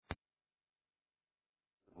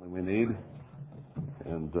we need,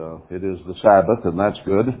 and it is the Sabbath, and that's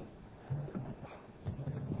good.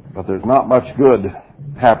 But there's not much good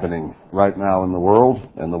happening right now in the world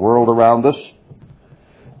around us,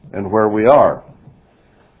 and where we are.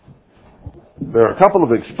 There are a couple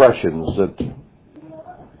of expressions that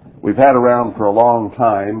we've had around for a long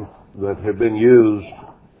time that have been used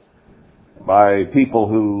by people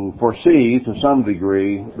who foresee to some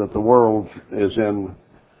degree that the world is in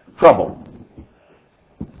trouble.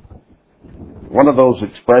 One of those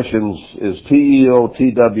expressions is TEOTWAWKI,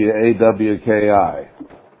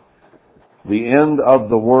 the end of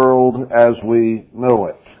the world as we know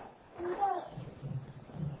it.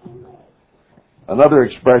 Another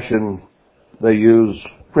expression they use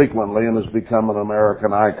frequently and has become an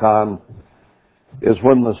American icon is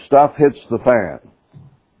when the stuff hits the fan.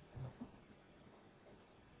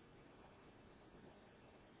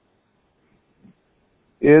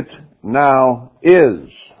 It now is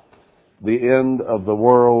the end of the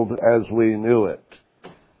world as we knew it.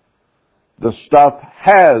 The stuff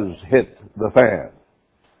has hit the fan.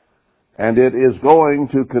 And it is going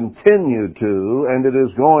to continue to, and it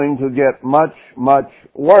is going to get much, much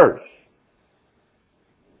worse.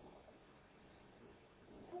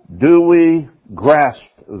 Do we grasp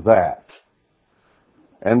that?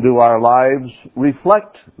 And do our lives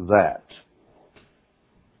reflect that?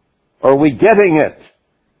 Are we getting it?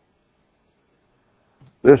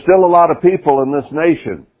 There's still a lot of people in this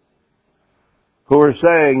nation who are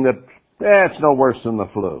saying that, it's no worse than the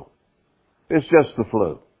flu. It's just the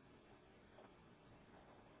flu.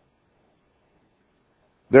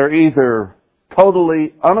 They're either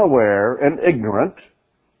totally unaware and ignorant,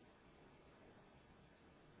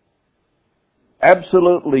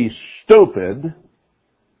 absolutely stupid,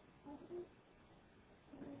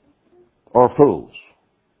 or fools,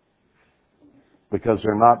 because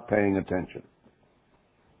they're not paying attention.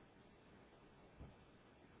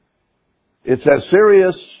 It's as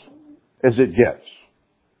serious as it gets,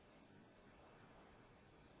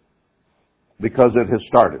 because it has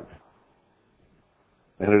started.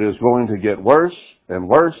 And it is going to get worse and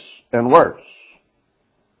worse and worse.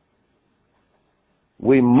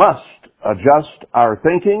 We must adjust our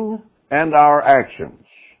thinking and our actions.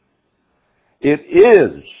 It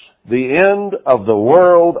is the end of the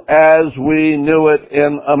world as we knew it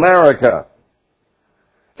in America.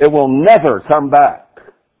 It will never come back.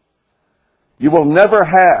 You will never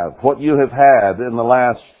have what you have had in the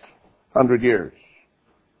last 100 years.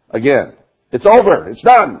 Again, it's over. It's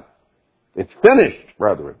done. It's finished,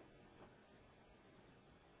 brethren.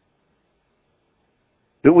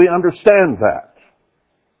 Do we understand that?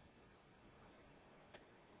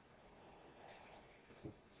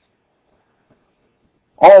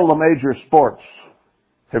 All the major sports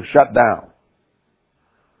have shut down.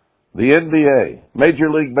 The NBA,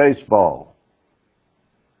 Major League Baseball,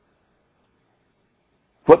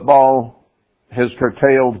 football has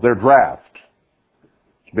curtailed their draft.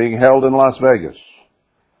 It's being held in Las Vegas.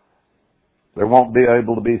 There won't be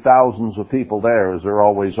able to be thousands of people there, as there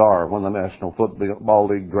always are when the National Football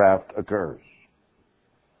League draft occurs.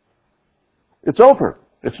 It's over.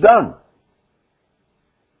 It's done.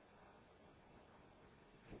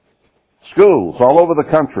 Schools all over the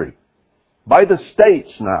country, by the states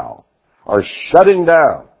now, are shutting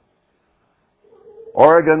down.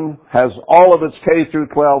 Oregon has all of its K through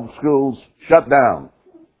 12 schools shut down.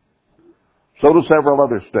 So do several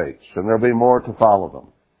other states, and there'll be more to follow them.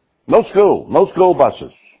 No school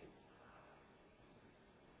buses.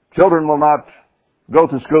 Children will not go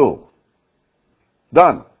to school.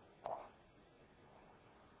 Done.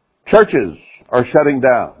 Churches are shutting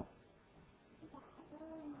down.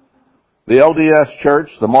 The LDS Church,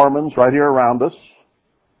 the Mormons right here around us,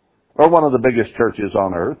 are one of the biggest churches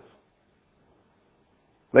on earth.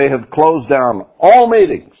 They have closed down all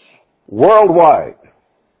meetings worldwide.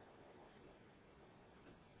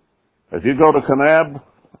 If you go to Kanab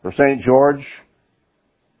or St. George,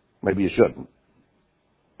 maybe you shouldn't.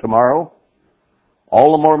 Tomorrow,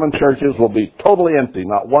 all the Mormon churches will be totally empty,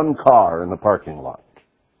 not one car in the parking lot,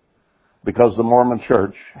 because the Mormon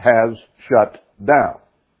church has shut down.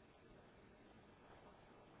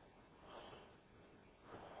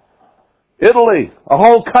 Italy, a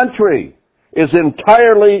whole country, is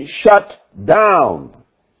entirely shut down.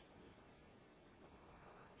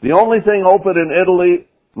 The only thing open in Italy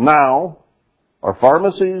now are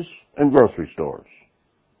pharmacies and grocery stores.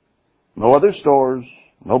 No other stores,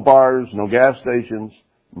 no bars, no gas stations,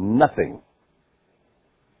 nothing.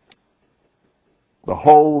 The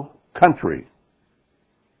whole country.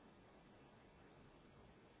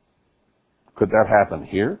 Could that happen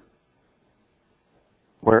here?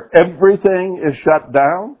 where everything is shut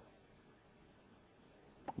down?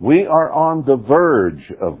 We are on the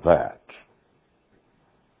verge of that.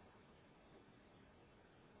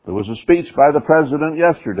 There was a speech by the President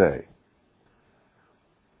yesterday.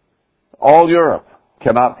 All Europe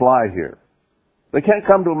cannot fly here. They can't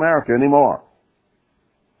come to America anymore.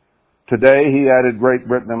 Today he added Great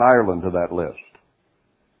Britain and Ireland to that list.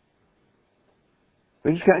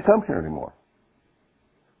 They just can't come here anymore.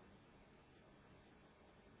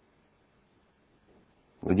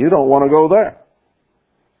 And you don't want to go there.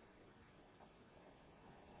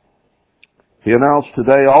 He announced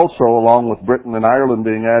today also, along with Britain and Ireland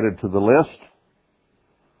being added to the list,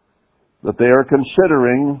 that they are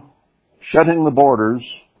considering shutting the borders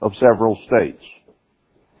of several states.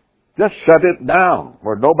 Just shut it down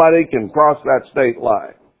where nobody can cross that state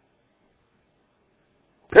line.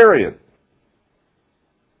 Period.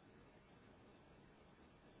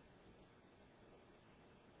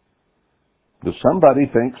 Does somebody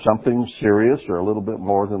think something serious or a little bit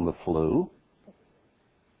more than the flu?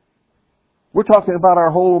 We're talking about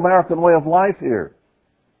our whole American way of life here.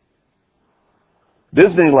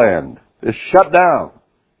 Disneyland is shut down.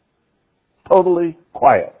 Totally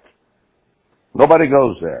quiet. Nobody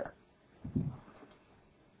goes there.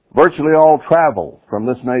 Virtually all travel from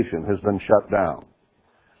this nation has been shut down.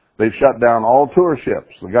 They've shut down all tour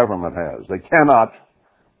ships, the government has. They cannot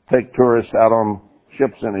take tourists out on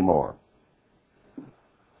ships anymore.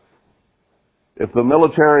 If the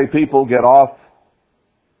military people get off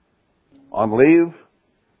on leave,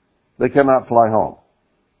 they cannot fly home.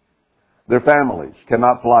 Their families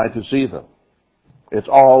cannot fly to see them. It's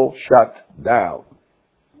all shut down.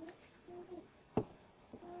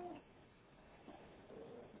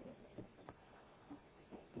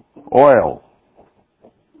 Oil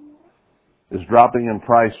is dropping in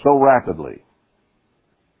price so rapidly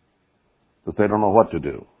that they don't know what to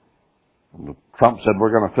do. Trump said,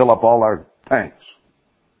 we're going to fill up all our tanks.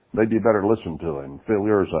 Maybe you better listen to him. Fill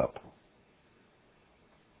yours up.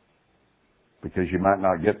 Because you might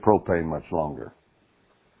not get propane much longer.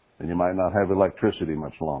 And you might not have electricity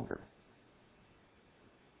much longer.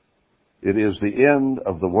 It is the end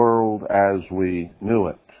of the world as we knew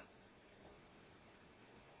it.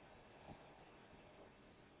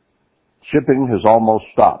 Shipping has almost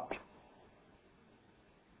stopped.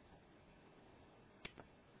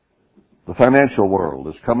 The financial world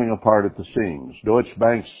is coming apart at the seams. Deutsche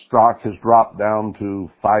Bank's stock has dropped down to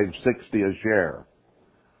 $5.60 a share.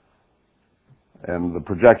 And the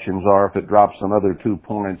projections are if it drops another 2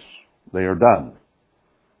 points, they are done.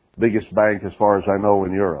 Biggest bank as far as I know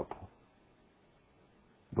in Europe.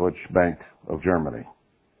 Deutsche Bank of Germany.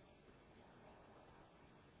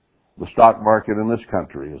 The stock market in this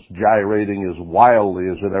country is gyrating as wildly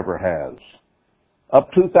as it ever has. Up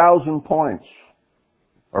 2,000 points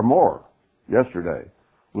or more yesterday.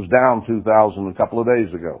 It was down 2,000 a couple of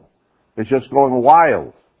days ago. It's just going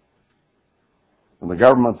wild. And the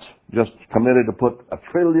government's just committed to put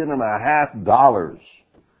 $1.5 trillion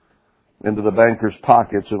into the bankers'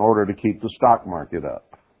 pockets in order to keep the stock market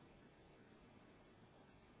up.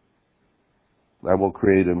 That will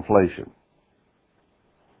create inflation.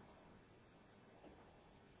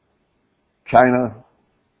 China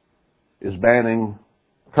is banning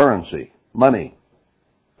currency, money,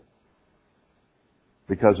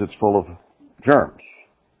 because it's full of germs.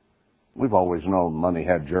 We've always known money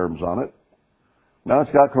had germs on it. Now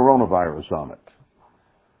it's got coronavirus on it.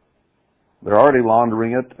 They're already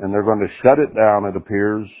laundering it, and they're going to shut it down, it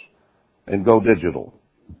appears, and go digital.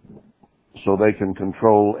 So they can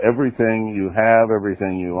control everything you have,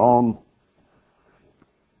 everything you own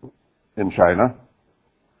in China.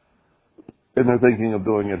 And they're thinking of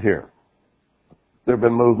doing it here. There have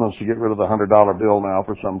been movements to get rid of the $100 bill now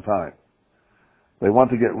for some time. They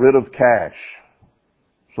want to get rid of cash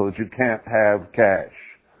so that you can't have cash.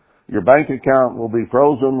 Your bank account will be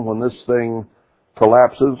frozen when this thing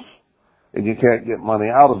collapses and you can't get money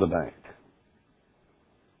out of the bank.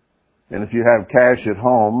 And if you have cash at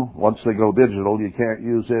home, once they go digital, you can't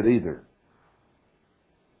use it either.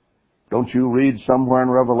 Don't you read somewhere in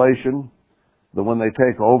Revelation that when they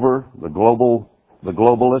take over the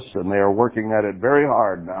globalists, and they are working at it very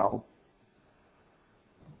hard now,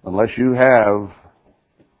 unless you have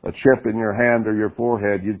a chip in your hand or your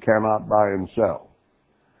forehead, you cannot buy and sell.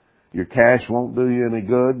 Your cash won't do you any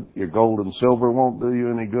good. Your gold and silver won't do you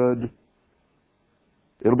any good.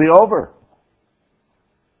 It'll be over.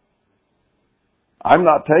 I'm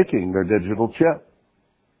not taking their digital chip,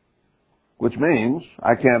 which means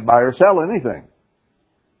I can't buy or sell anything.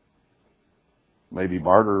 Maybe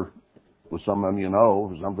barter with someone you know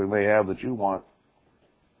for something they have that you want.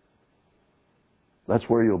 That's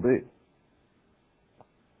where you'll be.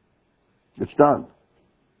 It's done.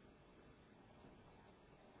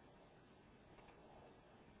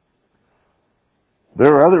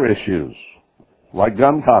 There are other issues, like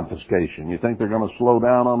gun confiscation. You think they're going to slow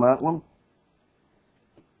down on that one?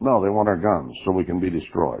 No, they want our guns so we can be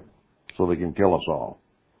destroyed, so they can kill us all.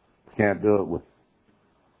 Can't do it with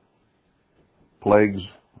plagues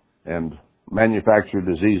and manufactured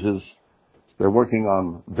diseases. They're working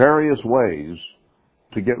on various ways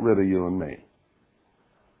to get rid of you and me.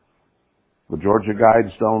 The Georgia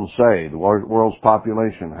Guidestones say the world's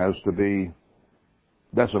population has to be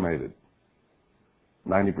decimated,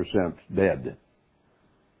 90% dead.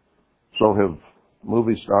 So have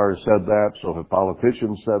movie stars said that, so have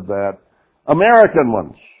politicians said that. American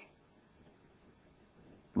ones,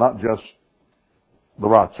 not just the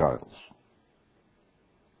Rothschilds.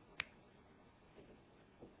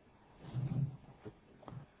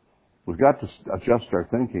 We've got to adjust our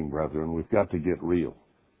thinking, brethren. We've got to get real.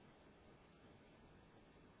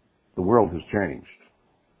 The world has changed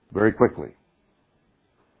very quickly.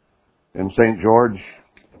 In St. George,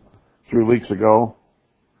 3 weeks ago,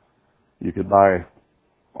 you could buy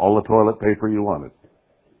all the toilet paper you wanted.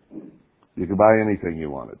 You could buy anything you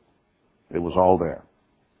wanted. It was all there.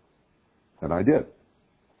 And I did,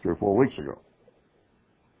 3 or 4 weeks ago.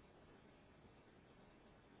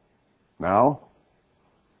 Now,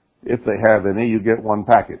 if they have any, you get one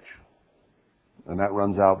package. And that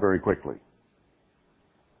runs out very quickly.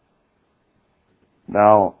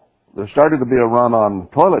 Now, there started to be a run on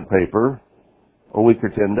toilet paper a week or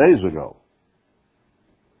 10 days ago.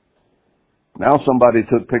 Now somebody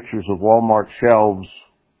took pictures of Walmart shelves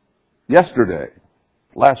yesterday,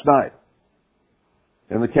 last night,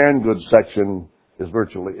 and the canned goods section is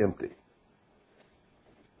virtually empty.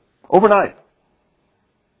 Overnight.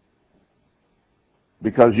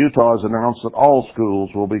 Because Utah has announced that all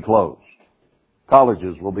schools will be closed.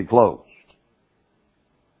 Colleges will be closed.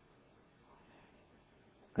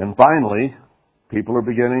 And finally, people are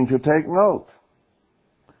beginning to take note.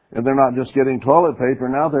 And they're not just getting toilet paper,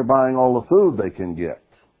 now they're buying all the food they can get.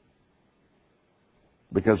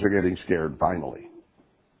 Because they're getting scared finally.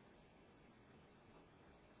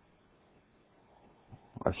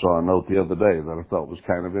 I saw a note the other day that I thought was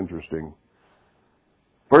kind of interesting.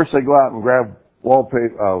 First they go out and grab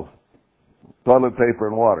toilet paper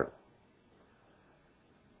and water.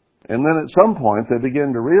 And then at some point they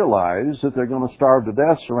begin to realize that they're going to starve to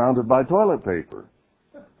death surrounded by toilet paper.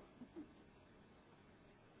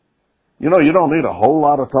 You know, you don't need a whole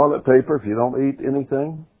lot of toilet paper if you don't eat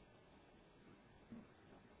anything.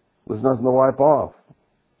 There's nothing to wipe off.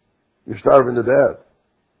 You're starving to death.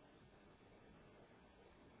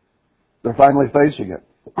 They're finally facing it.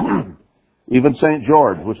 Even St.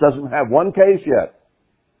 George, which doesn't have one case yet,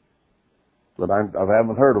 but I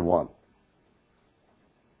haven't heard of one.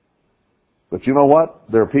 But you know what?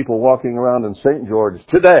 There are people walking around in St. George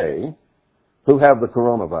today who have the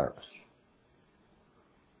coronavirus.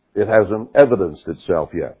 It hasn't evidenced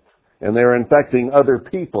itself yet. And they're infecting other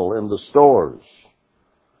people in the stores.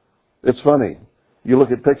 It's funny. You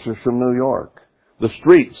look at pictures from New York. The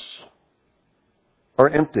streets are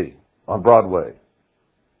empty on Broadway.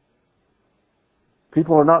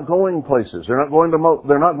 People are not going places. They're not going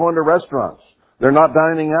to restaurants. They're not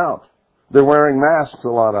dining out. They're wearing masks, a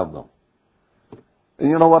lot of them. And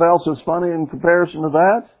you know what else is funny in comparison to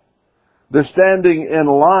that? They're standing in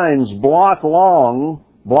lines blocks long,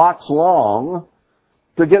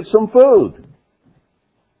 to get some food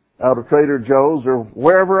out of Trader Joe's or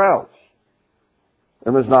wherever else.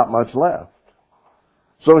 And there's not much left.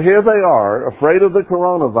 So here they are, afraid of the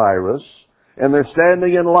coronavirus, and they're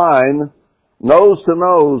standing in line, nose to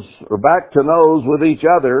nose or back to nose with each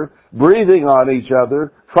other, breathing on each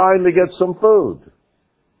other, trying to get some food.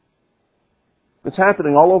 It's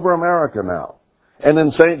happening all over America now. And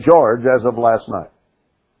in St. George as of last night.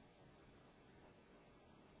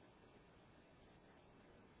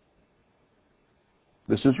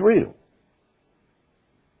 This is real.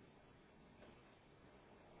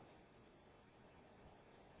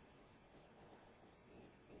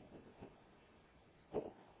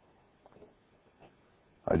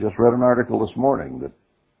 I just read an article this morning that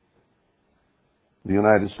the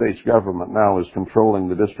United States government now is controlling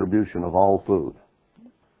the distribution of all food.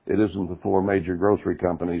 It isn't the 4 major grocery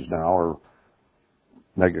companies now or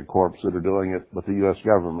megacorps that are doing it, but the U.S.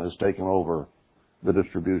 government has taken over the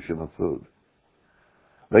distribution of food.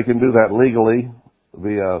 They can do that legally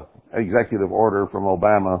via executive order from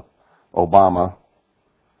Obama.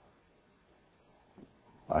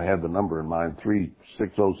 I had the number in mind,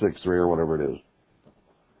 36063 or whatever it is.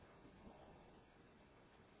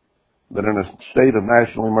 that in a state of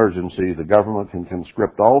national emergency, the government can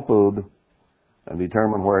conscript all food and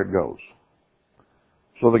determine where it goes.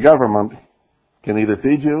 So the government can either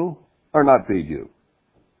feed you or not feed you.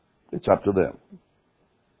 It's up to them.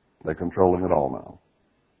 They're controlling it all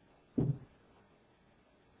now.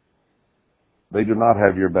 They do not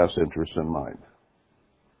have your best interests in mind.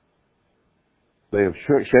 They have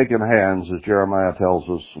shaken hands, as Jeremiah tells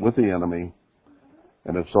us, with the enemy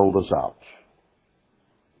and have sold us out.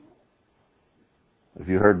 If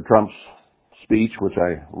you heard Trump's speech, which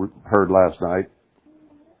I heard last night,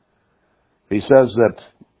 he says that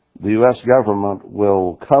the U.S. government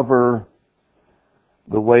will cover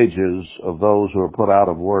the wages of those who are put out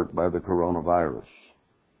of work by the coronavirus.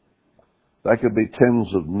 That could be tens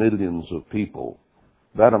of millions of people.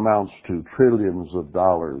 That amounts to trillions of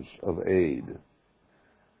dollars of aid.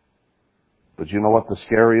 But you know what the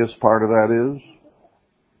scariest part of that is?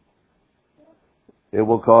 It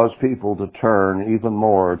will cause people to turn even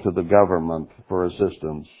more to the government for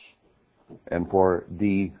assistance and for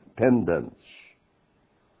dependence,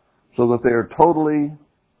 so that they are totally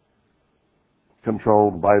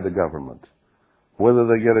controlled by the government, whether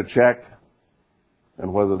they get a check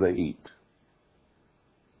and whether they eat.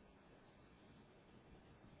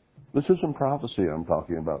 This isn't prophecy I'm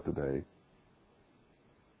talking about today.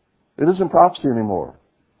 It isn't prophecy anymore.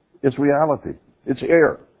 It's reality. It's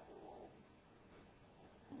air.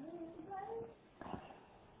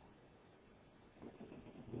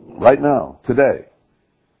 Right now, today,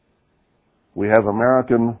 we have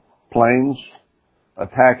American planes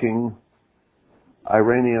attacking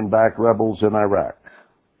Iranian-backed rebels in Iraq.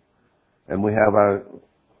 And we have a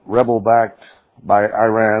rebel backed by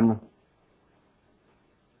Iran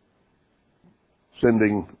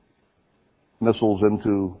sending missiles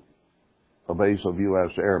into a base of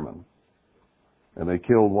U.S. airmen. And they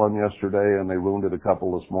killed one yesterday and they wounded a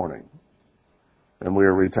couple this morning. And we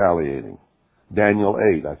are retaliating. Daniel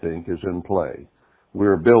 8, I think, is in play. We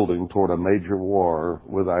are building toward a major war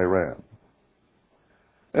with Iran.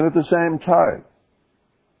 And at the same time,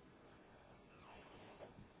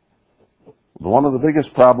 one of the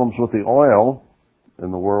biggest problems with the oil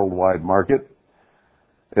in the worldwide market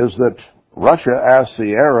is that Russia asked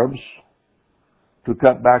the Arabs to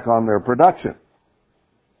cut back on their production.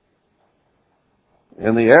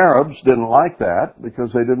 And the Arabs didn't like that because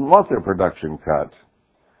they didn't want their production cut.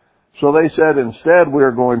 So they said, instead,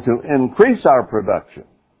 we're going to increase our production.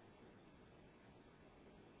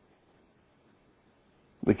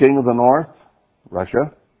 The king of the north,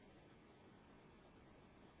 Russia,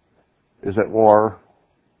 is at war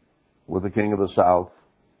with the king of the south,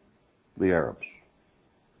 the Arabs.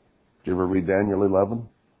 Did you ever read Daniel 11?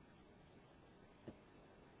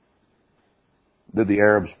 Did the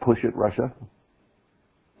Arabs push at Russia?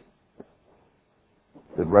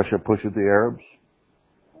 Did Russia push at the Arabs?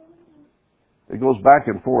 It goes back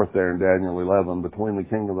and forth there in Daniel 11 between the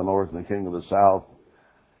king of the north and the king of the south,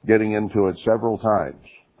 getting into it several times.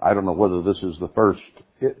 I don't know whether this is the first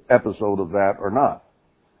episode of that or not,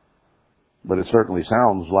 but it certainly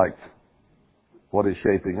sounds like what is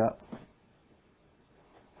shaping up.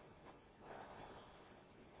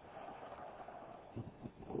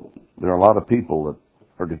 There are a lot of people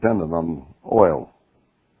that are dependent on oil.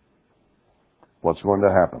 What's going to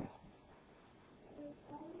happen?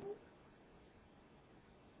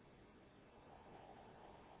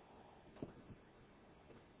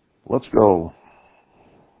 Let's go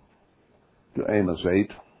to Amos 8.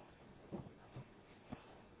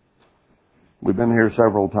 We've been here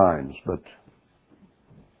several times, but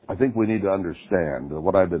I think we need to understand that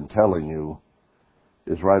what I've been telling you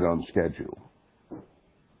is right on schedule.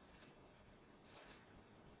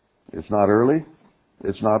 It's not early,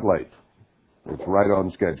 it's not late. It's right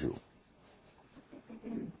on schedule.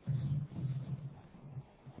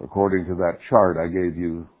 According to that chart I gave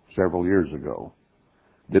you several years ago.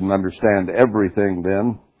 Didn't understand everything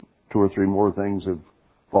then. 2 or 3 more things have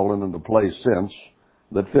fallen into place since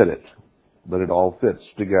that fit it. But it all fits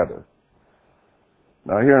together.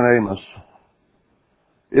 Now here in Amos,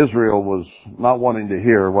 Israel was not wanting to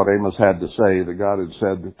hear what Amos had to say that God had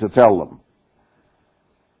said to tell them.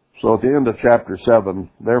 So at the end of chapter 7,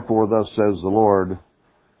 therefore thus says the Lord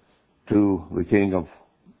to the king of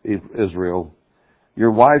Israel,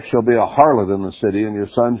 your wife shall be a harlot in the city, and your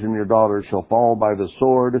sons and your daughters shall fall by the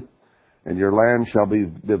sword, and your land shall be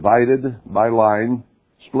divided by line,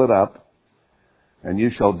 split up, and you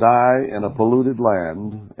shall die in a polluted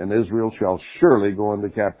land, and Israel shall surely go into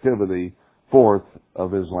captivity forth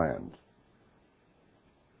of his land.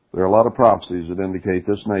 There are a lot of prophecies that indicate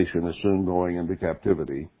this nation is soon going into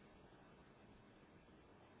captivity.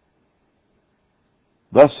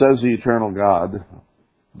 Thus says the eternal God,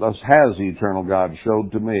 thus has the eternal God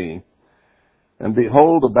showed to me, and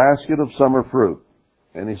behold, a basket of summer fruit.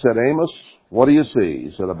 And he said, Amos, what do you see?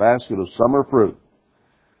 He said, a basket of summer fruit.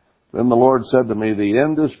 Then the Lord said to me, the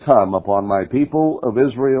end is come upon my people of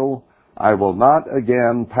Israel. I will not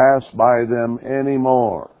again pass by them any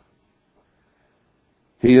more.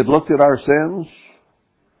 He had looked at our sins.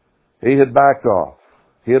 He had backed off.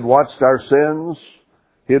 He had watched our sins.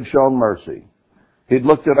 He had shown mercy. He had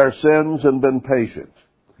looked at our sins and been patient.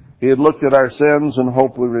 He had looked at our sins and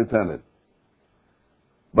hoped we repented.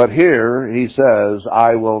 But here he says,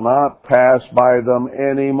 I will not pass by them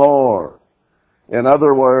anymore. In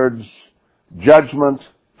other words, judgment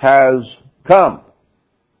has come.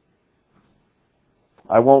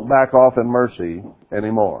 I won't back off in mercy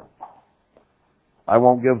anymore. I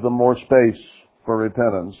won't give them more space for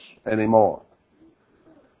repentance anymore.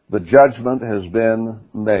 The judgment has been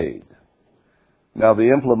made. Now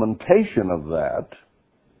the implementation of that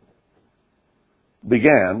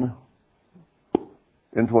began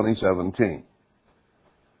in 2017.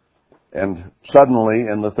 And suddenly,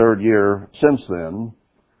 in the third year since then,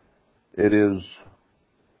 it is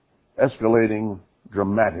escalating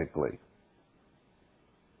dramatically.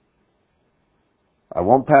 I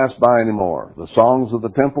won't pass by anymore. The songs of the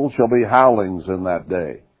temple shall be howlings in that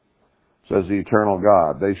day, says the eternal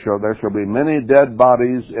God. There shall be many dead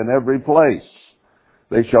bodies in every place.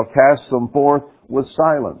 They shall cast them forth with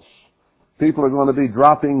silence. People are going to be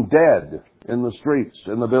dropping dead in the streets,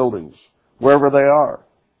 in the buildings, wherever they are.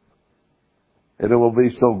 And it will be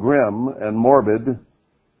so grim and morbid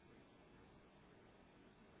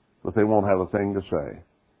that they won't have a thing to say.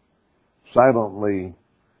 Silently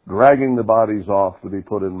dragging the bodies off to be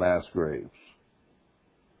put in mass graves.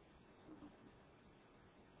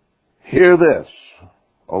 Hear this,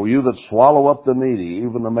 O you that swallow up the needy,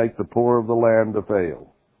 even to make the poor of the land to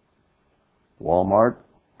fail. Walmart,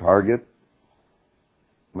 Target,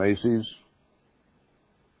 Macy's,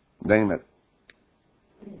 name it.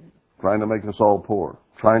 Trying to make us all poor.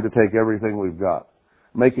 Trying to take everything we've got.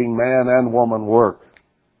 Making man and woman work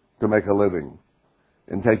to make a living.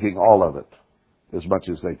 And taking all of it as much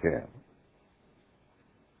as they can.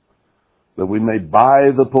 That we may buy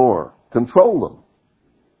the poor. Control them.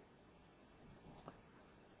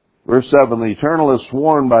 Verse 7, the Eternal has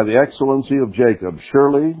sworn by the excellency of Jacob,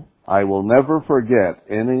 surely I will never forget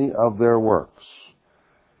any of their works.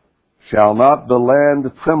 Shall not the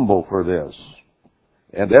land tremble for this,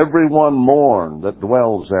 and every one mourn that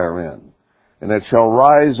dwells therein? And it shall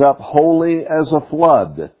rise up wholly as a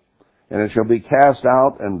flood, and it shall be cast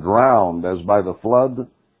out and drowned as by the flood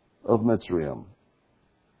of Mitzrayim.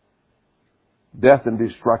 Death and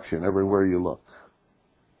destruction everywhere you look.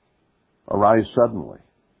 Arise suddenly.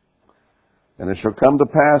 And it shall come to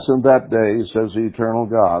pass in that day, says the eternal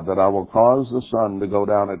God, that I will cause the sun to go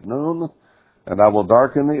down at noon, and I will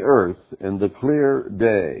darken the earth in the clear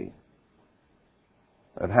day.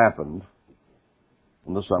 That happened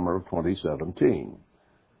in the summer of 2017,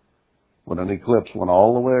 when an eclipse went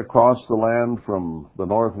all the way across the land from the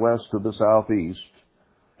northwest to the southeast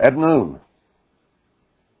at noon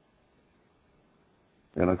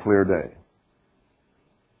in a clear day.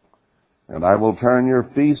 And I will turn your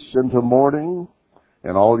feasts into mourning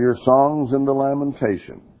and all your songs into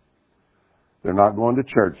lamentation. They're not going to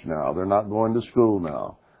church now. They're not going to school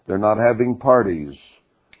now. They're not having parties,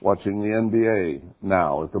 watching the NBA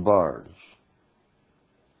now at the bars.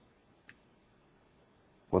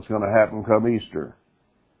 What's going to happen come Easter?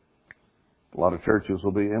 A lot of churches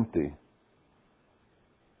will be empty.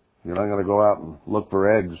 You're not going to go out and look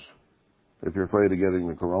for eggs if you're afraid of getting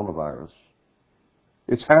the coronavirus.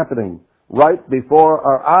 It's happening right before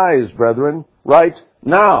our eyes, brethren, right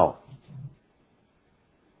now.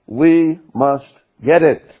 We must get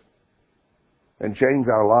it and change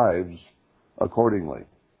our lives accordingly.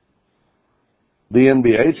 The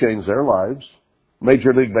NBA changed their lives.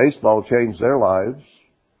 Major League Baseball changed their lives.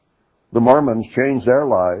 The Mormons changed their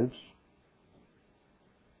lives.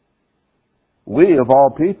 We, of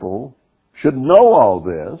all people, should know all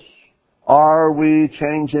this. Are we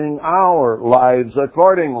changing our lives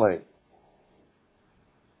accordingly?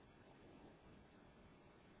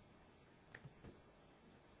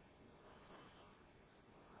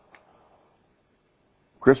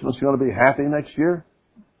 Christmas going to be happy next year?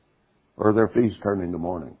 Or are their feasts turning to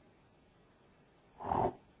mourning?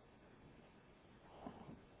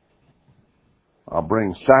 I'll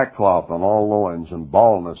bring sackcloth on all loins and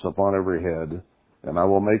baldness upon every head, and I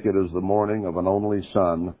will make it as the mourning of an only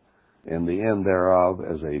son, and the end thereof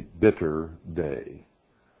as a bitter day.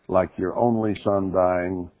 Like your only son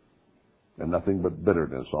dying, and nothing but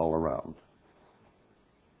bitterness all around.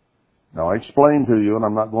 Now, I explained to you, and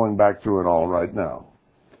I'm not going back through it all right now,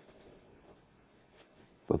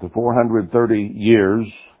 but the 430 years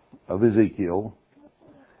of Ezekiel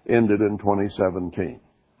ended in 2017.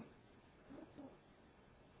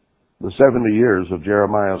 The 70 years of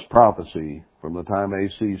Jeremiah's prophecy from the time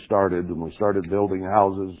AC started and we started building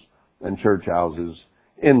houses and church houses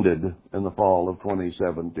ended in the fall of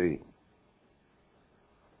 2017.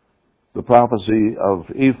 The prophecy of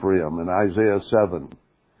Ephraim in Isaiah 7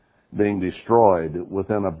 being destroyed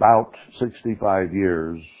within about 65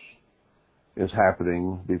 years is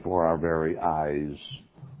happening before our very eyes,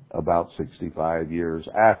 about 65 years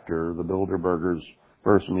after the Bilderbergers'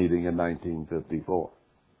 first meeting in 1954.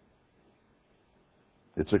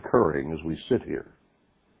 It's occurring as we sit here.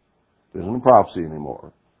 It isn't a prophecy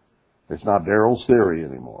anymore. It's not Darryl's theory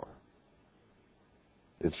anymore.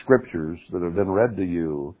 It's scriptures that have been read to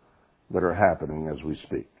you that are happening as we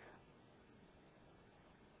speak.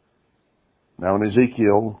 Now in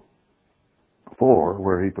Ezekiel 4,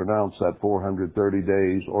 where he pronounced that 430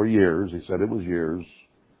 days or years, he said it was years,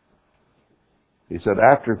 he said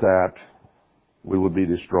after that we would be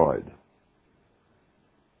destroyed.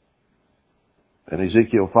 And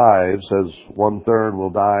Ezekiel 5 says 1/3 will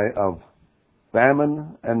die of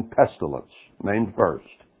famine and pestilence, named first.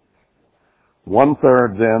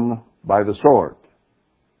 1/3 then by the sword.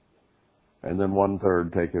 And then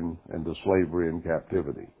 1/3 taken into slavery and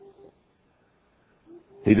captivity.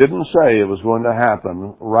 He didn't say it was going to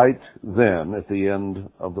happen right then at the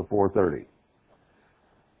end of the 430.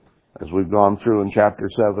 As we've gone through in chapter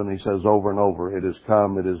 7, he says over and over, it is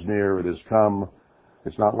come, it is near, it is come.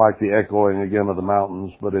 It's not like the echoing again of the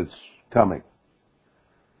mountains, but it's coming.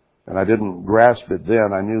 And I didn't grasp it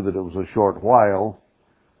then. I knew that it was a short while,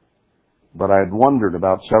 but I had wondered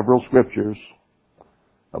about several scriptures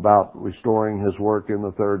about restoring his work in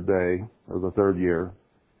the third day, or the third year,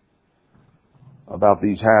 about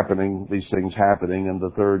these things happening in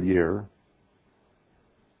the third year.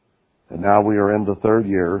 And now we are in the third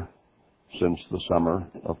year since the summer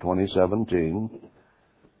of 2017,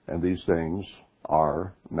 and these things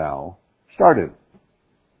are now started.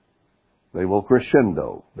 They will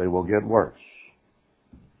crescendo. They will get worse.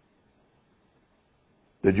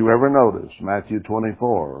 Did you ever notice Matthew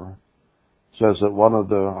 24 says that one of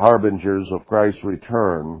the harbingers of Christ's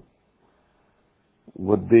return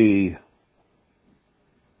would be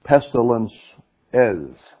pestilence is,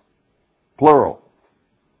 plural.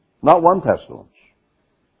 Not one pestilence,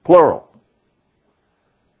 plural.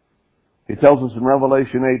 He tells us in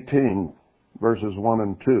Revelation 18, verses 1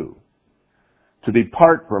 and 2, to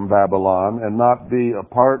depart from Babylon and not be a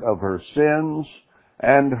part of her sins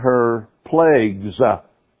and her plagues,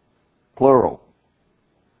 plural.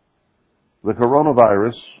 The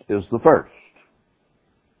coronavirus is the first.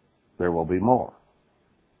 There will be more.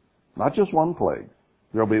 Not just one plague.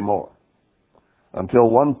 There will be more. Until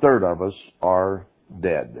 1/3 of us are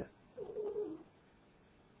dead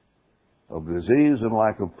of disease and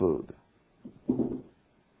lack of food.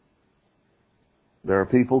 There are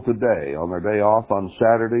people today on their day off on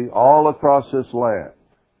Saturday all across this land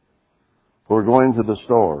who are going to the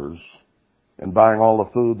stores and buying all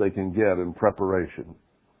the food they can get in preparation.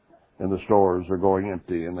 And the stores are going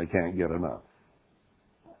empty and they can't get enough.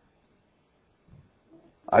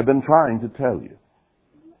 I've been trying to tell you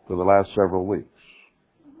for the last several weeks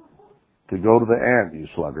to go to the ant, you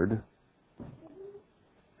sluggard.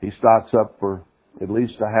 He stocks up for at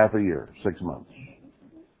least a half a year, 6 months.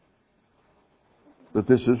 But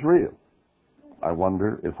this is real. I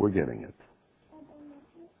wonder if we're getting it.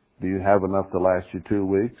 Do you have enough to last you 2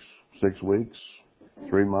 weeks, 6 weeks,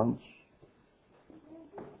 3 months?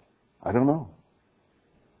 I don't know.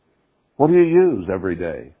 What do you use every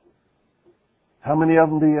day? How many of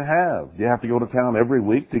them do you have? Do you have to go to town every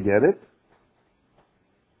week to get it?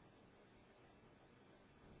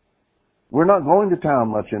 We're not going to town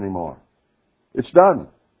much anymore. It's done.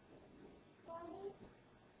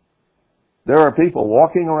 There are people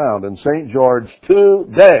walking around in St. George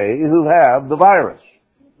today who have the virus.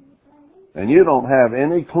 And you don't have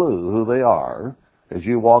any clue who they are as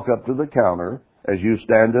you walk up to the counter, as you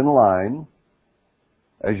stand in line,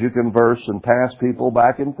 as you converse and pass people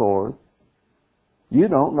back and forth. You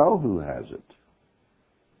don't know who has it.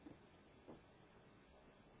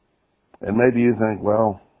 And maybe you think,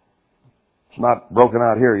 well, it's not broken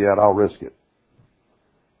out here yet, I'll risk it.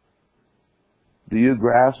 Do you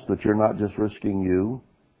grasp that you're not just risking you?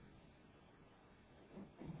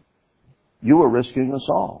 You are risking us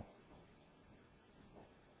all.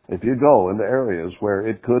 If you go into areas where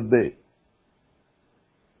it could be,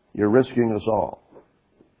 you're risking us all.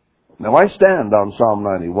 Now I stand on Psalm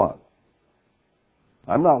 91.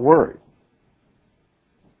 I'm not worried.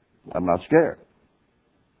 I'm not scared.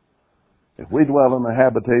 If we dwell in the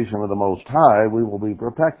habitation of the Most High, we will be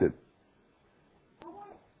protected.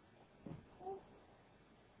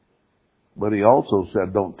 But he also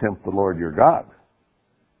said, don't tempt the Lord your God.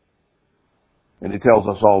 And he tells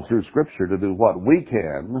us all through Scripture to do what we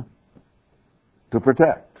can to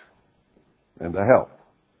protect and to help.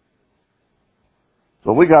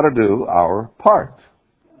 So we got to do our part.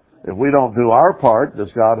 If we don't do our part, does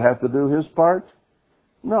God have to do his part?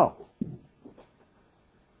 No.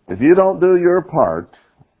 If you don't do your part,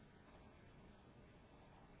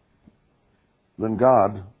 then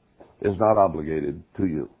God is not obligated to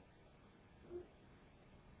you.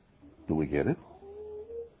 Do we get it?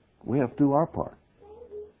 We have to do our part.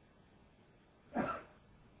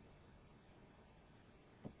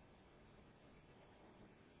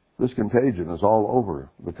 This contagion is all over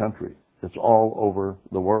the country. It's all over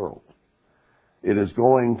the world. It is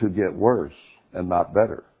going to get worse and not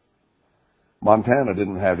better. Montana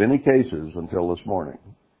didn't have any cases until this morning.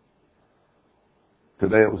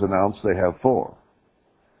 Today it was announced they have 4.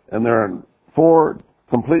 And they're in 4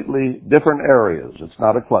 completely different areas. It's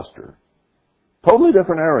not a cluster. Totally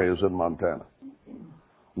different areas in Montana.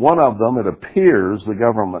 One of them, it appears the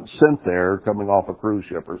government sent there, coming off a cruise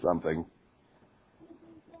ship or something.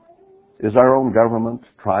 Is our own government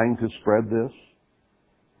trying to spread this?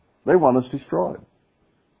 They want us destroyed.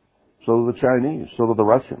 So do the Chinese, so do the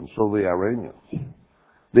Russians, so do the Iranians.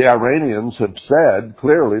 The Iranians have said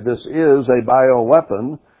clearly this is a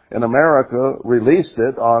bioweapon, and America released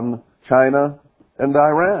it on China and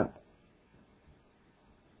Iran.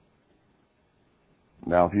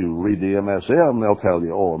 Now, if you read the MSM, they'll tell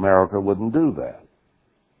you, oh, America wouldn't do that.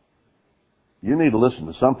 You need to listen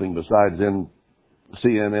to something besides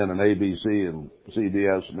CNN and ABC and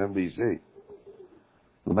CBS and NBC.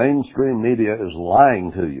 The mainstream media is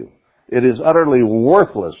lying to you. It is utterly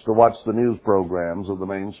worthless to watch the news programs of the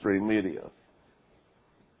mainstream media.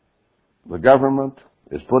 The government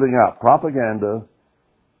is putting out propaganda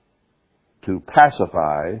to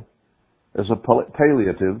pacify as a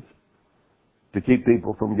palliative to keep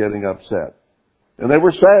people from getting upset. And they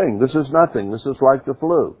were saying, this is nothing, this is like the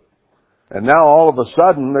flu. And now all of a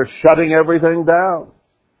sudden they're shutting everything down.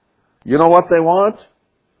 You know what they want?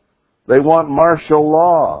 They want martial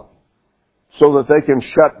law so that they can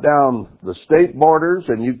shut down the state borders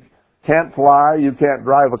and you can't fly, you can't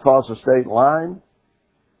drive across a state line.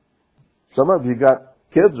 Some of you got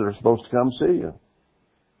kids that are supposed to come see you.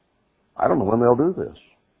 I don't know when they'll do this.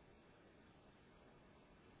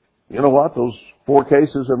 You know what? Those 4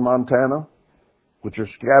 cases in Montana, which are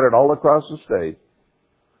scattered all across the state,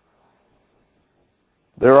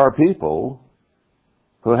 there are people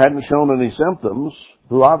who hadn't shown any symptoms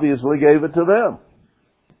who obviously gave it to them.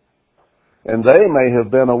 And they may have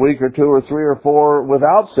been a week or 2 or 3 or 4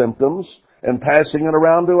 without symptoms and passing it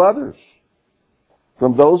around to others.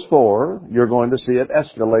 From those 4, you're going to see it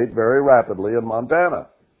escalate very rapidly in Montana,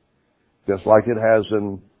 just like it has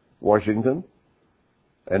in Washington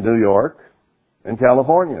and New York and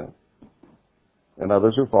California. And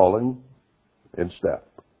others are falling in step.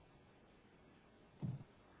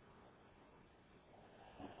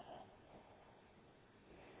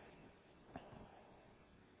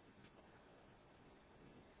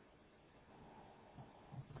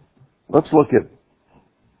 Let's look at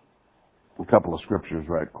a couple of scriptures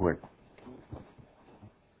right quick.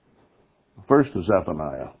 First is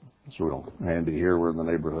Zephaniah. It's real handy here. We're in the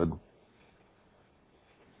neighborhood.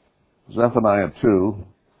 Zephaniah 2.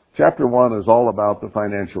 Chapter 1 is all about the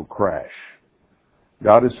financial crash.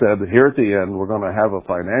 God has said that here at the end we're going to have a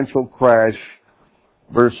financial crash.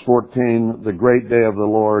 Verse 14, the great day of the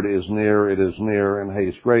Lord is near, it is near, and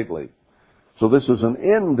haste greatly. So this is an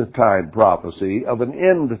end-time prophecy of an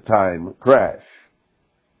end-time crash.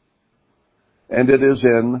 And it is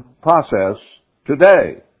in process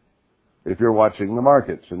today. If you're watching the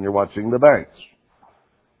markets and you're watching the banks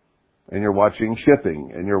and you're watching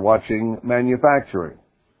shipping and you're watching manufacturing.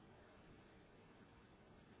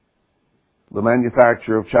 The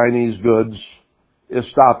manufacture of Chinese goods is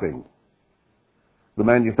stopping. The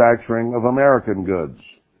manufacturing of American goods,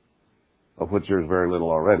 of which there's very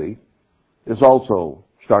little already, is also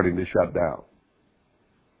starting to shut down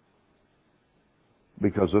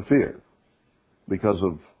because of fear, because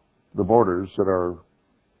of the borders that are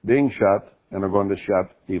being shut and are going to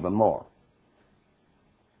shut even more.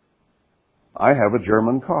 I have a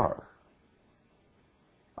German car.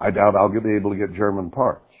 I doubt I'll be able to get German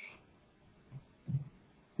parts.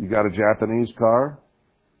 You got a Japanese car?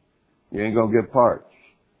 You ain't going to get parts.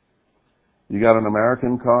 You got an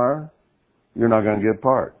American car? You're not going to get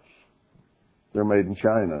parts. They're made in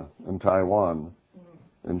China and Taiwan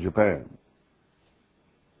and Japan.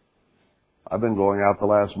 I've been going out the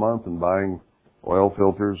last month and buying oil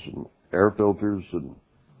filters and air filters and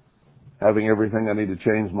having everything I need to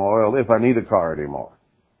change my oil if I need a car anymore.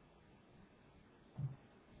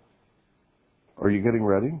 Are you getting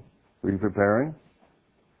ready? Are you preparing?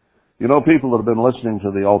 You know, people that have been listening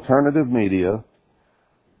to the alternative media,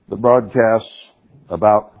 the broadcasts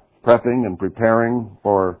about prepping and preparing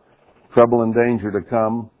for trouble and danger to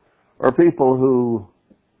come, are people who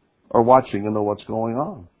are watching and know what's going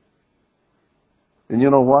on. And you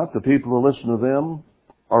know what? The people who listen to them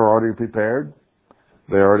are already prepared.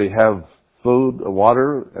 They already have food,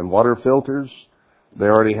 water, and water filters. They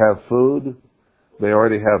already have food. They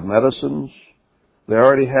already have medicines. They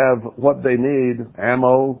already have what they need: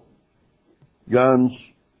 ammo, guns,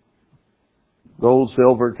 gold,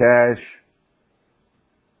 silver, cash.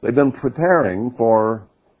 They've been preparing for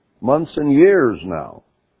months and years now.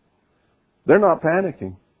 They're not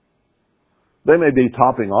panicking. They may be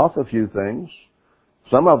topping off a few things.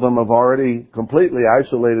 Some of them have already completely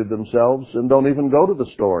isolated themselves and don't even go to the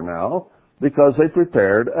store now because they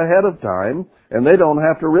prepared ahead of time, and they don't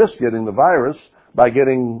have to risk getting the virus by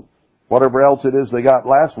getting whatever else it is they got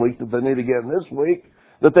last week that they need to get in this week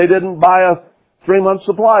that they didn't buy a 3-month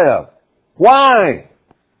supply of. Why?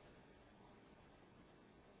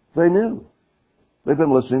 They knew. They've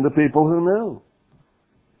been listening to people who knew.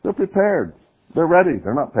 They're prepared. They're ready.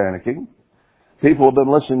 They're not panicking. People have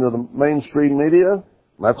been listening to the mainstream media.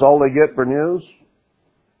 That's all they get for news.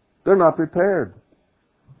 They're not prepared.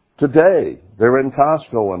 Today, they're in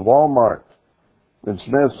Costco and Walmart and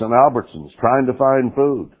Smith's and Albertsons trying to find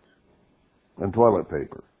food and toilet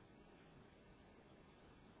paper.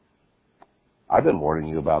 I've been warning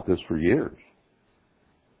you about this for years.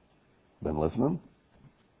 Been listening?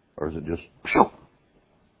 Or is it just, phew?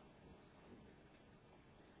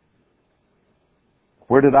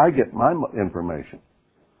 Where did I get my information?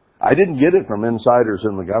 I didn't get it from insiders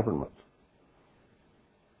in the government.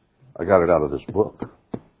 I got it out of this book.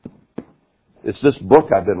 It's this book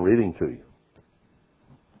I've been reading to you.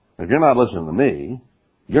 If you're not listening to me,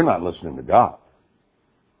 you're not listening to God.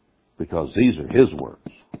 Because these are His words.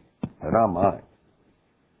 They're not mine.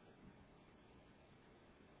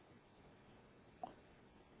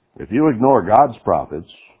 If you ignore God's prophets,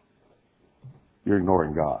 you're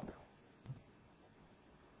ignoring God.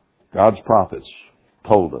 God's prophets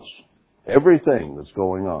told us everything that's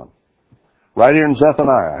going on. Right here in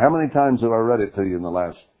Zephaniah. How many times have I read it to you in the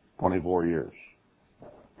last 24 years?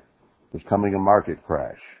 There's coming a market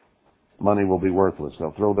crash. Money will be worthless.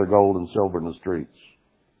 They'll throw their gold and silver in the streets.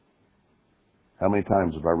 How many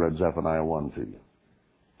times have I read Zephaniah 1 to you?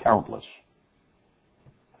 Countless.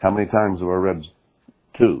 How many times have I read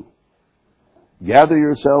 2? Gather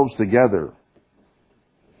yourselves together.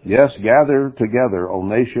 Yes, gather together, O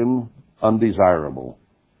nation undesirable.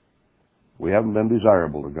 We haven't been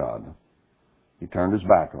desirable to God. He turned His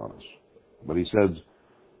back on us. But He says,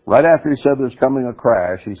 right after He said there's coming a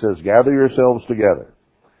crash, He says, gather yourselves together.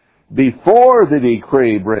 Before the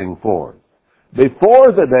decree bring forth,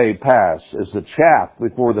 before the day pass, as the chaff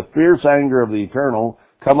before the fierce anger of the Eternal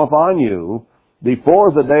come upon you,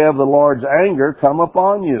 before the day of the Lord's anger come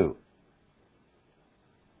upon you.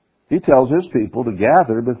 He tells His people to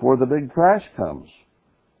gather before the big crash comes.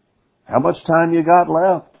 How much time you got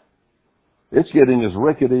left? It's getting as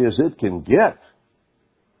rickety as it can get.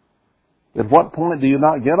 At what point do you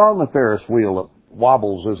not get on the Ferris wheel that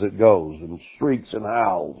wobbles as it goes and shrieks and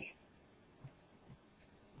howls?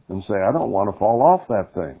 And say, I don't want to fall off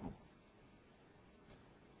that thing.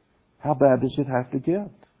 How bad does it have to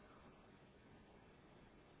get?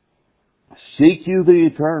 Seek you the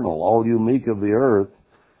eternal, all you meek of the earth,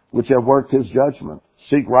 which have worked His judgment.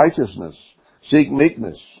 Seek righteousness. Seek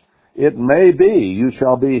meekness. It may be you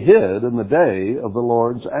shall be hid in the day of the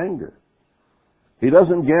Lord's anger. He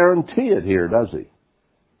doesn't guarantee it here, does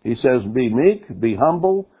He? He says, be meek, be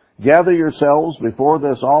humble, gather yourselves before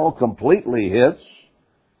this all completely hits,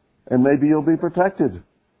 and maybe you'll be protected.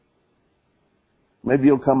 Maybe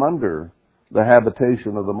you'll come under the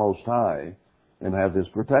habitation of the Most High and have His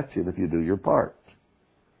protection if you do your part.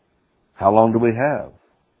 How long do we have?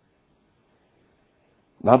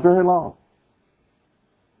 Not very long.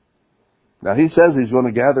 Now He says He's going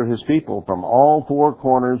to gather His people from all 4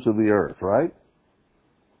 corners of the earth, right?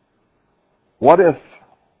 What if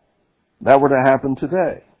that were to happen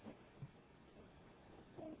today?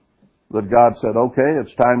 That God said, okay,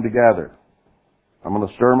 it's time to gather. I'm going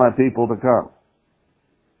to stir my people to come.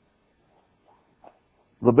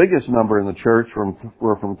 The biggest number in the church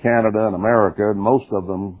were from Canada and America, and most of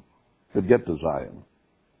them could get to Zion.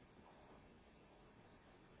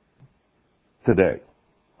 today.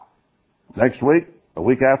 Next week, a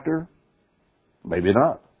week after, maybe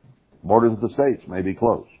not. Borders of the states may be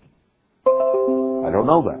closed. I don't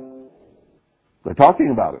know that. They're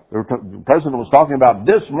talking about it. The president was talking about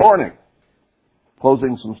this morning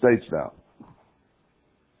closing some states down.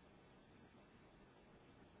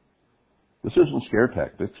 This isn't scare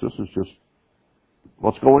tactics. This is just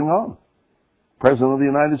what's going on. The President of the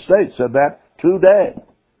United States said that today.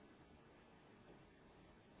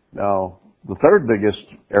 Now, the third biggest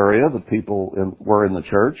area that people were in the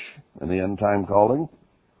church in the end time calling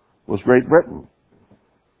was Great Britain.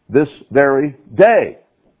 This very day,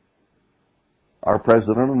 our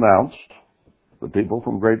president announced the people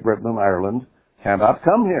from Great Britain and Ireland cannot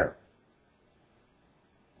come here.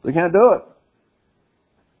 They can't do it.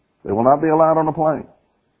 They will not be allowed on a plane.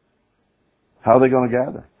 How are they going to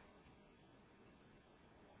gather?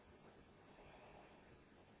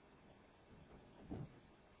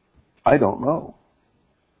 I don't know.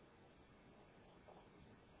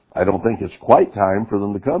 I don't think it's quite time for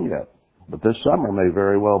them to come yet. But this summer may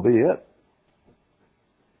very well be it.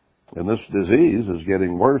 And this disease is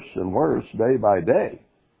getting worse and worse day by day.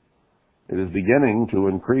 It is beginning to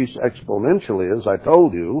increase exponentially, as I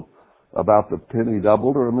told you, about the penny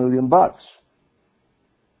doubled or $1 million.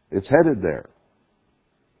 It's headed there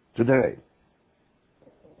today.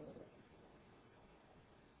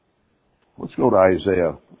 Let's go to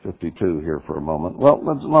Isaiah 52 here for a moment. Well,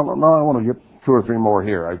 I want to get 2 or 3 more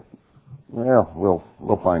here.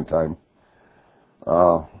 We'll find time.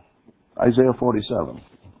 Isaiah 47.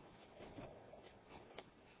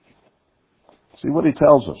 See what he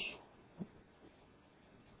tells us.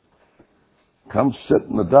 Come sit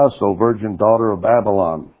in the dust, O virgin daughter of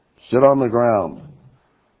Babylon. Sit on the ground.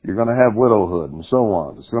 You're going to have widowhood and so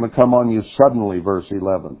on. It's going to come on you suddenly, verse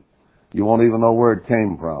 11. You won't even know where it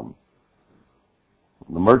came from.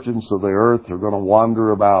 The merchants of the earth are going to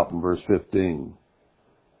wander about in verse 15.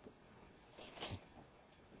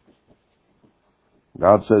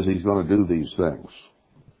 God says he's going to do these things.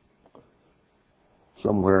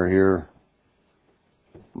 Somewhere here,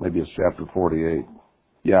 maybe it's chapter 48.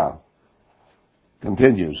 Yeah.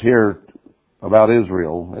 Continues here about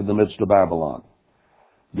Israel in the midst of Babylon.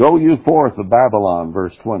 Go you forth of Babylon,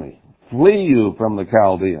 verse 20. Flee you from the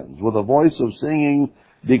Chaldeans. With a voice of singing,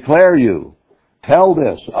 declare you. Tell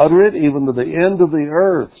this, utter it even to the end of the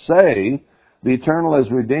earth. Say, the Eternal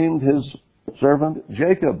has redeemed his servant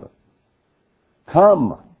Jacob.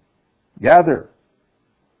 Come, gather,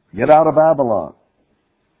 get out of Babylon.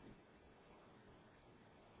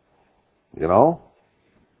 You know,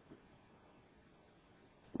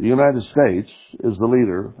 the United States is the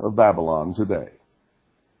leader of Babylon today.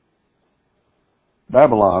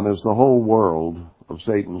 Babylon is the whole world of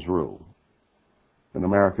Satan's rule, and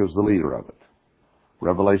America is the leader of it.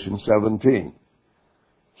 Revelation 17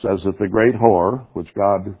 says that the great whore, which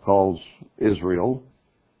God calls Israel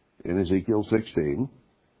in Ezekiel 16,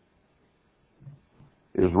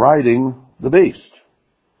 is riding the beast.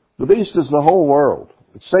 The beast is the whole world.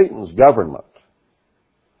 It's Satan's government.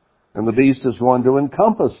 And the beast is going to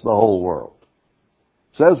encompass the whole world.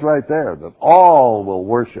 It says right there that all will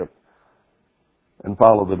worship and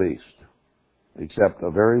follow the beast, except a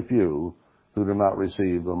very few who do not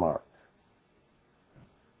receive the mark.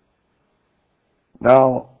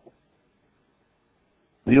 Now,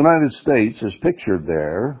 the United States is pictured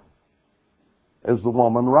there as the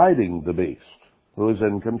woman riding the beast, who is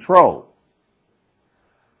in control.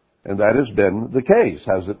 And that has been the case,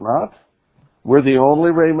 has it not? We're the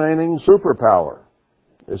only remaining superpower,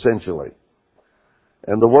 essentially.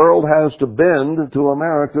 And the world has to bend to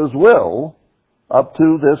America's will up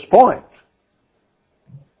to this point.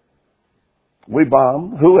 We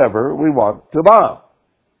bomb whoever we want to bomb,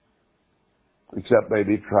 except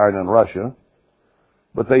maybe China and Russia.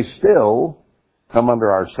 But they still come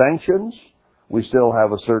under our sanctions. We still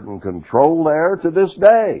have a certain control there to this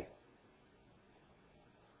day.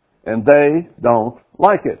 And they don't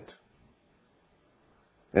like it.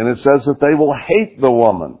 And it says that they will hate the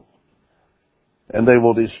woman. And they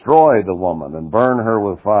will destroy the woman and burn her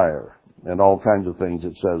with fire. And all kinds of things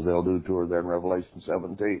it says they'll do to her there in Revelation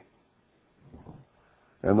 17.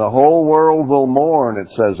 And the whole world will mourn, it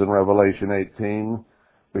says in Revelation 18,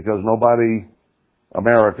 because nobody,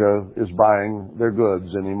 America, is buying their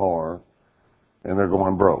goods anymore, and they're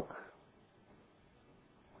going broke.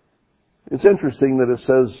 It's interesting that it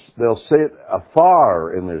says they'll sit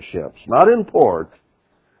afar in their ships, not in port.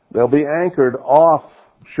 They'll be anchored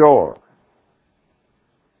offshore.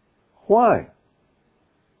 Why?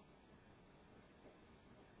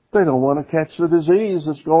 They don't want to catch the disease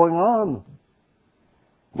that's going on.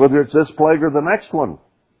 Whether it's this plague or the next one.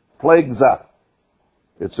 Plagues up.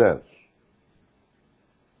 it says.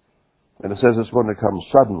 And it says it's going to come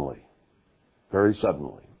suddenly, very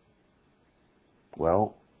suddenly.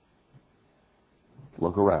 Well,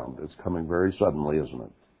 look around. It's coming very suddenly, isn't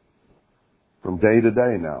it? From day to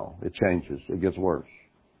day now, it changes. It gets worse.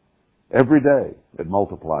 Every day, it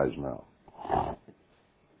multiplies now.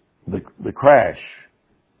 The crash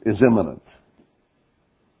is imminent.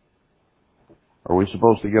 Are we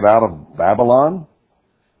supposed to get out of Babylon?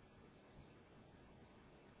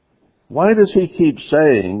 Why does he keep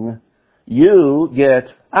saying, you get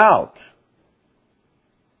out?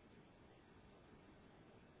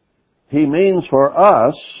 He means for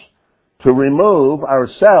us to remove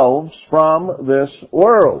ourselves from this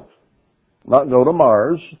world. Not go to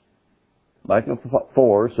Mars. Micah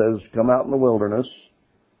 4 says, come out in the wilderness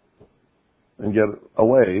and get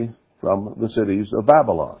away from the cities of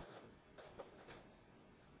Babylon.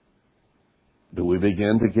 Do we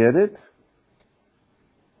begin to get it?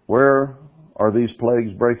 Where are these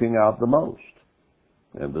plagues breaking out the most?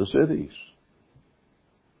 In the cities,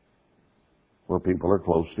 where people are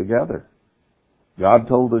close together. God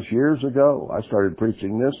told us years ago, I started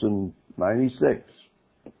preaching this in 96,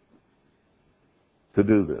 to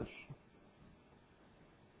do this.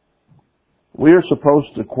 We are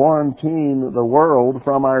supposed to quarantine the world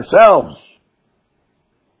from ourselves.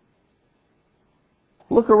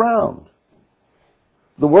 Look around.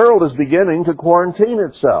 The world is beginning to quarantine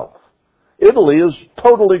itself. Italy is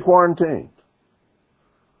totally quarantined.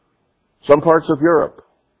 Some parts of Europe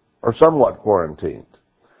are somewhat quarantined.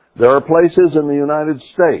 There are places in the United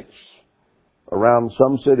States, around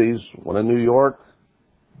some cities, one in New York,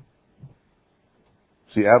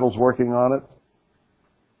 Seattle's working on it,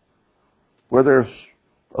 where there's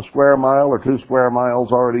a square mile or 2 square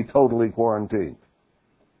miles already totally quarantined.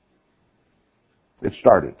 It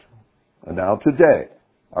started. And now today,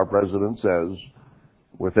 our president says,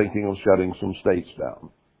 we're thinking of shutting some states down.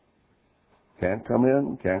 Can't come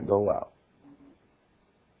in, can't go out.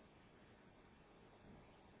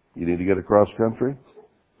 You need to get across country?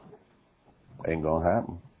 Ain't gonna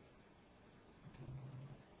happen.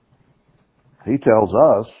 He tells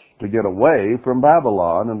us to get away from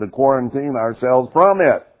Babylon and to quarantine ourselves from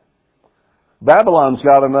it. Babylon's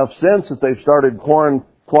got enough sense that they've started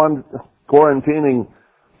quarantining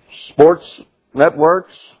sports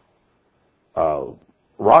networks,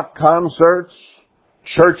 rock concerts,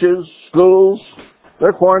 churches, schools.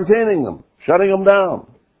 They're quarantining them, shutting them down.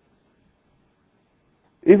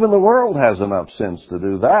 Even the world has enough sense to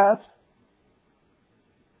do that.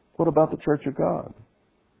 What about the Church of God?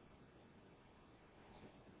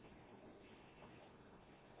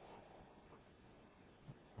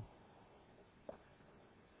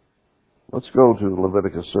 Let's go to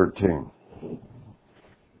Leviticus 13.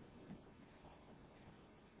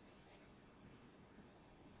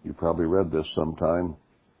 You probably read this sometime,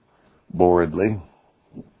 boredly.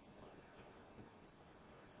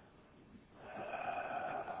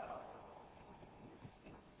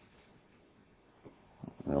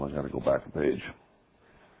 Now I got to go back a page.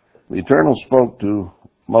 The Eternal spoke to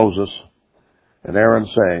Moses and Aaron,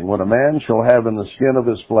 saying, when a man shall have in the skin of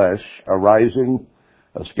his flesh a rising,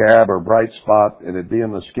 a scab or bright spot, and it be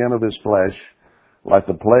in the skin of his flesh, like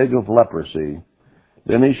the plague of leprosy,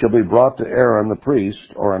 then he shall be brought to Aaron the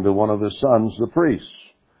priest, or unto one of his sons the priests.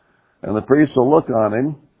 And the priest will look on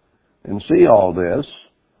him and see all this,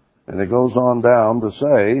 and it goes on down to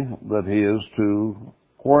say that he is to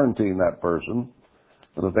quarantine that person,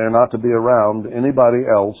 and that they're not to be around anybody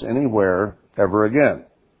else anywhere ever again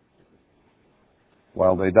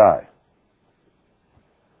while they die.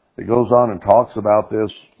 It goes on and talks about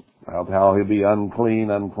this, how he'll be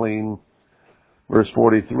unclean. Verse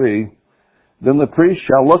 43, then the priest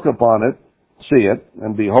shall look upon it, see it,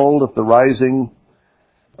 and behold, if the rising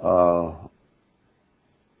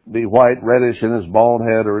be white, reddish in his bald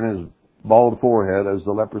head or in his bald forehead, as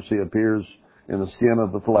the leprosy appears in the skin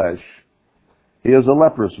of the flesh, he is a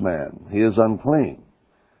leprous man. He is unclean.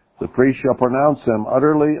 The priest shall pronounce him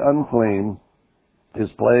utterly unclean. His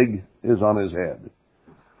plague is on his head.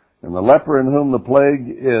 And the leper in whom the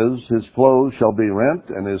plague is, his clothes shall be rent,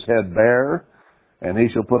 and his head bare, and he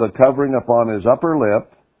shall put a covering upon his upper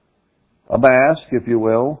lip, a mask, if you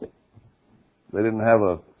will. They didn't have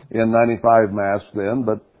a N95 mask then,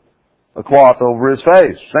 but a cloth over his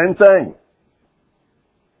face. Same thing.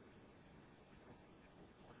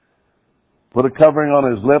 Put a covering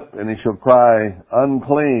on his lip, and he shall cry,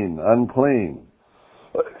 unclean, unclean.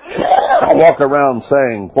 I'll walk around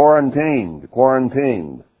saying, quarantined,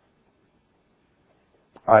 quarantined.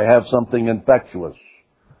 I have something infectious.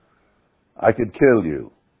 I could kill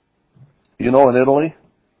you. You know, in Italy,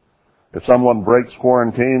 If someone breaks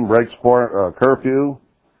quarantine, breaks curfew,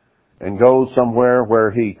 and goes somewhere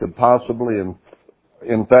where he could possibly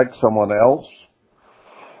infect someone else,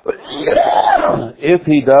 if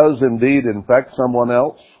he does indeed infect someone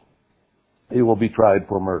else, he will be tried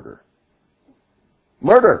for murder.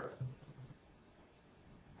 Murder!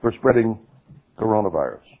 For spreading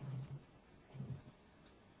coronavirus.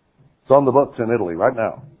 It's on the books in Italy right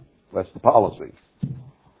now. That's the policy.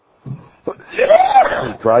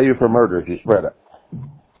 Try you for murder if you spread it.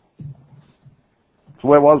 That's the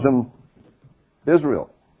way it was in Israel.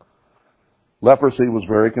 Leprosy was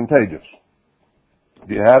very contagious. If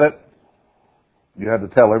you had it, you had to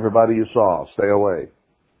tell everybody you saw, stay away.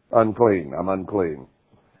 Unclean, I'm unclean.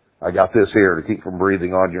 I got this here to keep from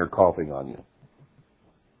breathing on you or coughing on you.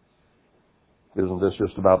 Isn't this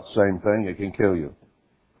just about the same thing? It can kill you.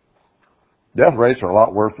 Death rates are a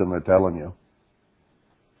lot worse than they're telling you.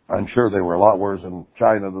 I'm sure they were a lot worse in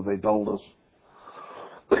China than they told us.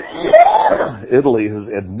 Italy has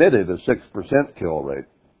admitted a 6% kill rate.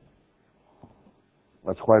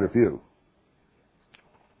 That's quite a few.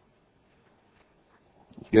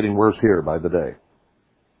 It's getting worse here by the day.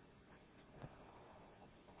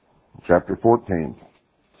 Chapter 14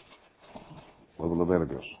 of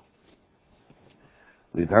Leviticus.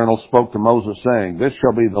 The Eternal spoke to Moses, saying, "This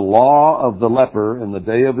shall be the law of the leper in the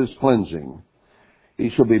day of his cleansing. He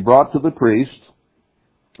shall be brought to the priest,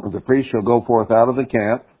 and the priest shall go forth out of the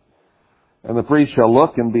camp, and the priest shall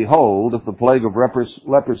look, and behold, if the plague of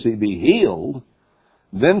leprosy be healed,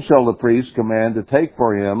 then shall the priest command to take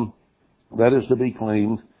for him, that is to be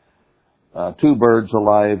cleaned, 2 birds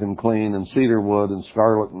alive and clean, and cedar wood, and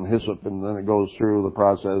scarlet, and hyssop," and then it goes through the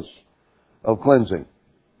process of cleansing,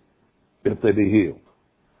 if they be healed.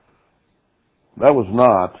 That was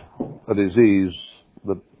not a disease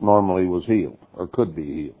that normally was healed, or could be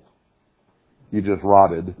healed. You just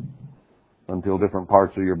rotted until different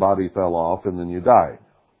parts of your body fell off, and then you died.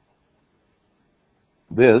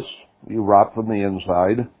 This, you rot from the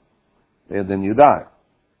inside, and then you die.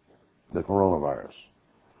 The coronavirus.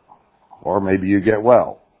 Or maybe you get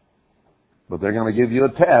well. But they're going to give you a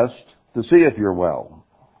test to see if you're well.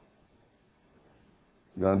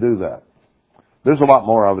 You're going to do that. There's a lot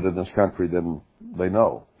more of it in this country than they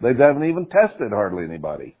know. They haven't even tested hardly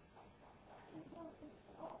anybody.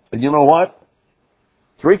 And you know what?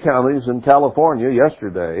 3 counties in California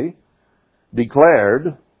yesterday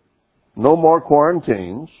declared no more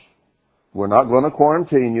quarantines. We're not going to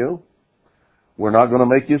quarantine you. We're not going to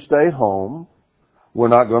make you stay home. We're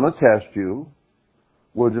not going to test you.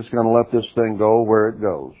 We're just going to let this thing go where it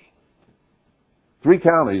goes. 3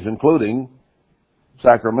 counties, including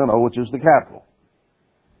Sacramento, which is the capital.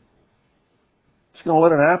 It's going to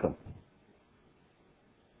let it happen.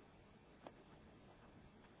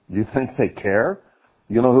 You think they care?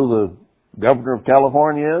 You know who the governor of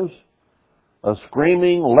California is? A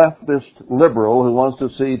screaming leftist liberal who wants to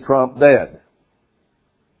see Trump dead.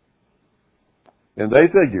 And they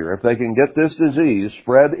figure if they can get this disease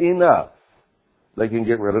spread enough, they can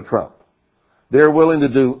get rid of Trump. They're willing to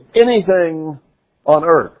do anything on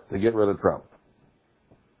earth to get rid of Trump.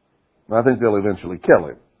 And I think they'll eventually kill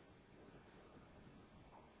him.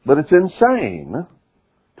 But it's insane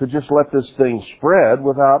to just let this thing spread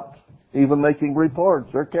without even making reports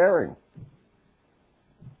or caring.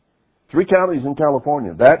 3 counties in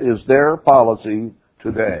California, that is their policy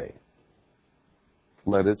today.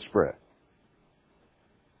 Let it spread.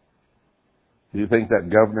 Do you think that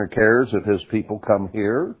governor cares if his people come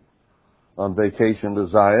here on vacation to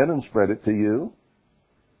Zion and spread it to you?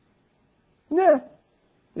 Nah,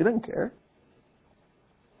 he doesn't care.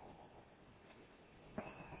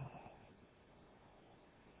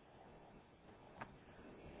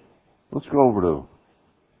 Let's go over to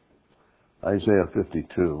Isaiah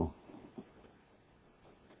 52.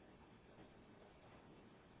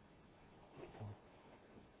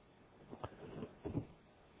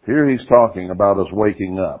 Here he's talking about us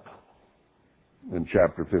waking up in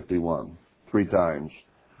chapter 51. 3 times.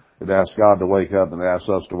 It asks God to wake up and it asks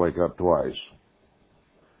us to wake up twice.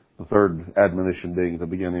 The third admonition being at the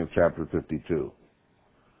beginning of chapter 52.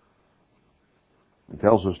 It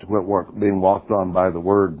tells us to quit being walked on by the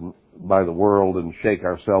world and shake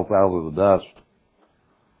ourselves out of the dust,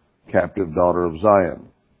 captive daughter of Zion.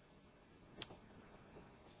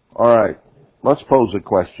 All right, let's pose a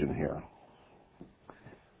question here.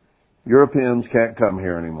 Europeans can't come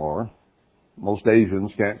here anymore. Most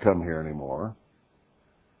Asians can't come here anymore.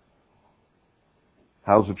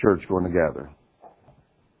 How's the church going to gather?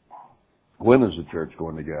 When is the church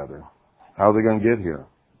going to gather? How are they going to get here?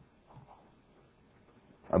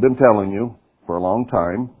 I've been telling you for a long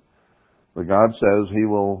time that God says He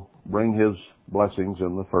will bring His blessings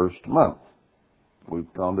in the first month.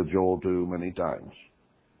 We've gone to Joel 2 many times.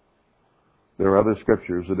 There are other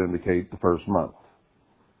scriptures that indicate the first month.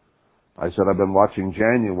 I said I've been watching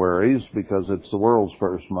Januaries because it's the world's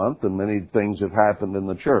first month and many things have happened in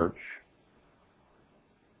the church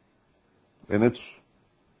in its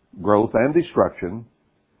growth and destruction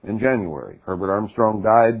in January. Herbert Armstrong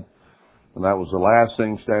died, and that was the last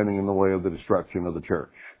thing standing in the way of the destruction of the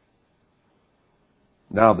church.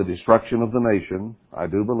 Now, the destruction of the nation, I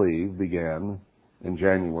do believe, began in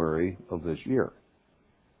January of this year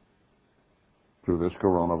through this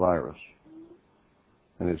coronavirus.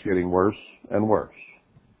 And it's getting worse and worse.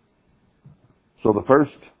 So the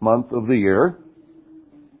first month of the year,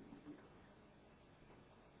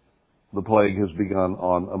 the plague has begun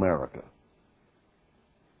on America.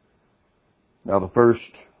 Now the first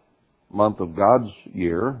month of God's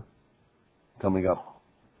year, coming up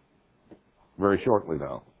very shortly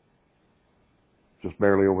now. Just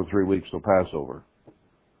barely over 3 weeks till Passover.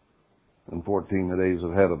 And 14 days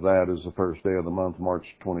ahead of that is the first day of the month, March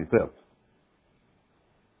 25th.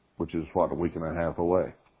 Which is, a week and a half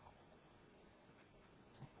away.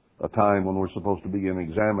 A time when we're supposed to begin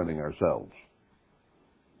examining ourselves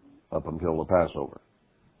up until the Passover.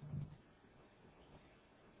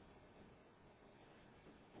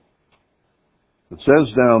 It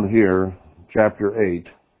says down here, chapter 8,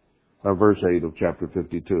 verse 8 of chapter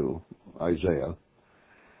 52, Isaiah,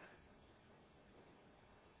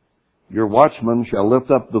 your watchmen shall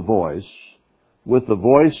lift up the voice, with the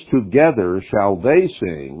voice together shall they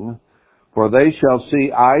sing, for they shall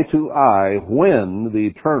see eye to eye when the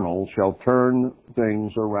Eternal shall turn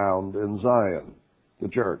things around in Zion, the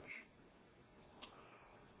church.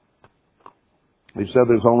 He said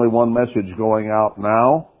there's only one message going out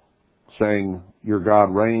now, saying your God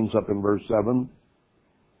reigns up in verse 7.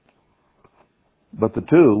 But the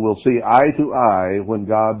two will see eye to eye when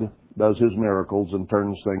God does His miracles and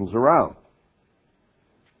turns things around.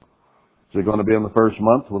 Is it going to be in the first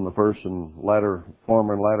month when the first and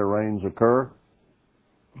former and latter rains occur?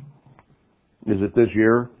 Is it this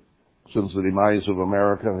year, since the demise of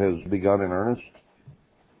America has begun in earnest?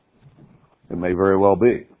 It may very well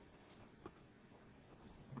be.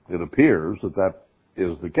 It appears that that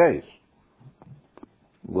is the case.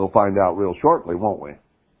 We'll find out real shortly, won't we?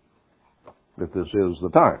 If this is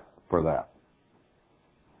the time for that.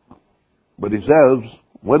 But he says,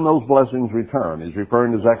 when those blessings return, he's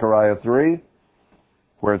referring to Zechariah 3,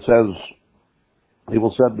 where it says, he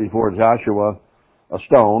will set before Joshua a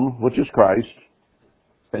stone, which is Christ,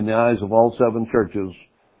 and the eyes of all 7 churches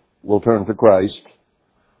will turn to Christ,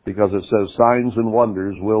 because it says signs and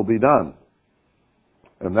wonders will be done.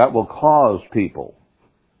 And that will cause people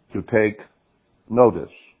to take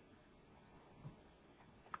notice.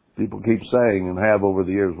 People keep saying and have over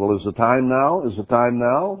the years, well, is the time now? Is the time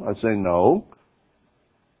now? I say no.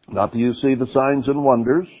 Not till you see the signs and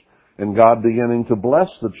wonders and God beginning to bless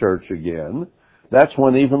the church again. That's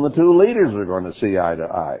when even the 2 leaders are going to see eye to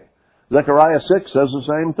eye. Zechariah 6 says the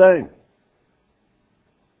same thing.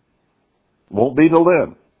 Won't be till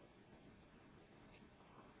then.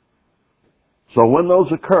 So when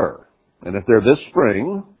those occur, and if they're this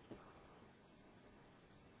spring,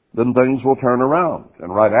 then things will turn around.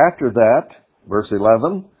 And right after that, verse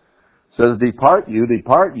 11 says, depart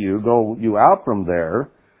you, go you out from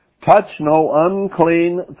there, touch no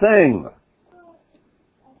unclean thing.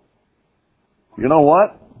 You know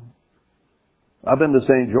what? I've been to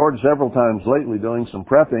St. George several times lately doing some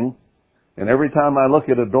prepping, and every time I look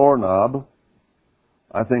at a doorknob,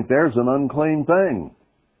 I think there's an unclean thing.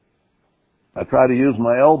 I try to use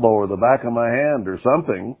my elbow or the back of my hand or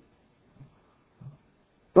something.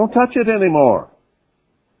 Don't touch it anymore.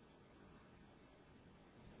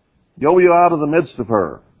 Go you out of the midst of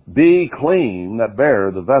her. Be clean that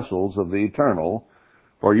bear the vessels of the Eternal,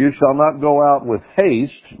 for you shall not go out with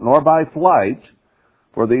haste, nor by flight,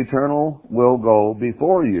 for the Eternal will go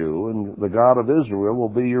before you, and the God of Israel will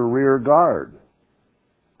be your rear guard.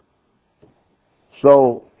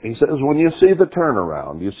 So, he says, when you see the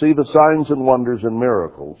turnaround, you see the signs and wonders and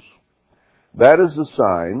miracles, that is the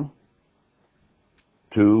sign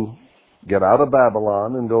to get out of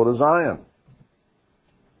Babylon and go to Zion.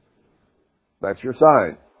 That's your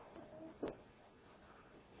sign.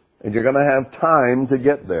 And you're going to have time to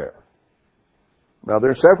get there. Now,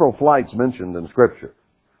 there are several flights mentioned in Scripture.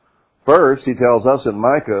 First, he tells us in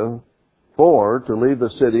Micah 4 to leave the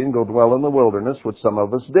city and go dwell in the wilderness, which some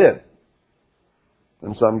of us did.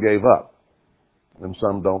 And some gave up. And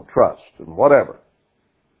some don't trust, and whatever.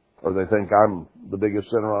 Or they think I'm the biggest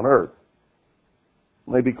sinner on earth.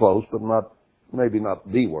 Maybe close, but maybe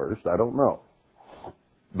not the worst. I don't know.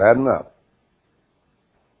 Bad enough.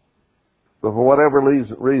 But for whatever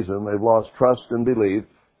reason, they've lost trust and belief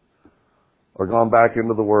or gone back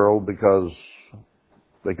into the world because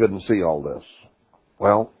they couldn't see all this.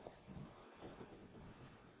 Well,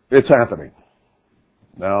 it's happening.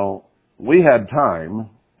 Now, we had time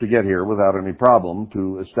to get here without any problem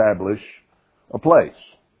to establish a place.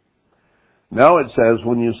 Now it says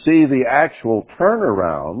when you see the actual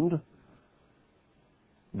turnaround,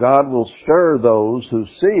 God will stir those who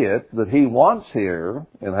see it that He wants here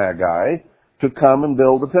in Haggai to come and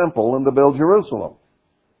build the temple and to build Jerusalem.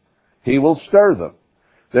 He will stir them.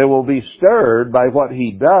 They will be stirred by what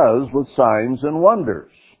He does with signs and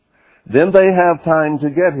wonders. Then they have time to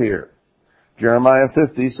get here. Jeremiah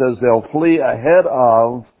 50 says they'll flee ahead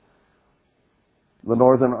of the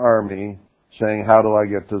northern army saying, how do I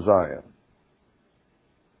get to Zion?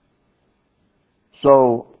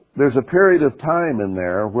 So there's a period of time in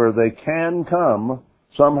there where they can come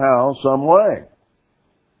somehow, some way.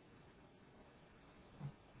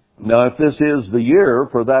 Now, if this is the year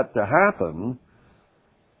for that to happen,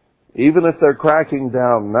 even if they're cracking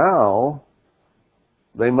down now,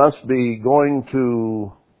 they must be going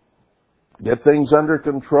to get things under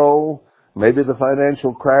control. Maybe the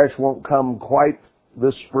financial crash won't come quite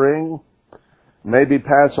this spring. Maybe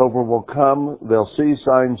Passover will come. They'll see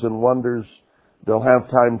signs and wonders. They'll have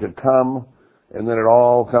time to come. And then it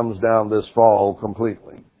all comes down this fall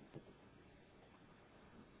completely.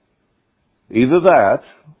 Either that,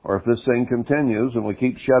 or if this thing continues and we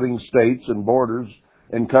keep shutting states and borders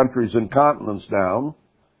and countries and continents down,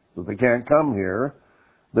 that they can't come here,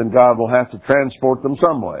 then God will have to transport them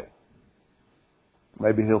some way.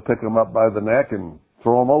 Maybe He'll pick them up by the neck and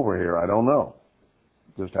throw them over here. I don't know.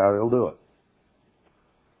 Just how He'll do it.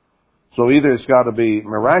 So either it's got to be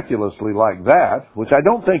miraculously like that, which I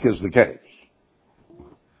don't think is the case.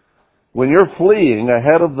 When you're fleeing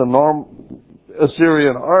ahead of the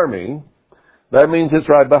Assyrian army, that means it's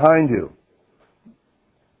right behind you.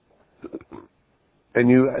 And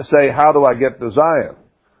you say, how do I get to Zion?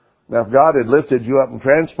 Now, if God had lifted you up and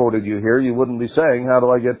transported you here, you wouldn't be saying, how do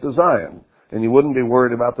I get to Zion? And you wouldn't be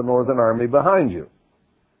worried about the northern army behind you.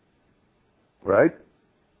 Right?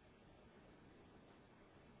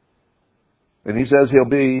 And He says He'll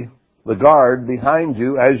be the guard behind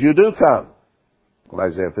you as you do come. In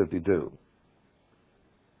Isaiah 52,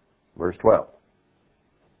 verse 12.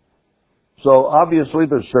 So obviously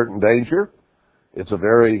there's certain danger. It's a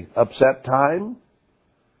very upset time.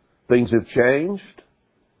 Things have changed.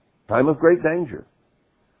 Time of great danger.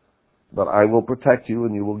 But I will protect you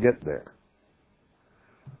and you will get there.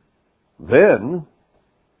 Then,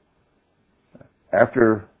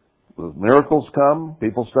 after the miracles come,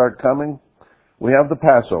 people start coming, we have the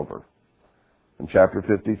Passover in chapter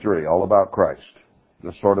 53, all about Christ.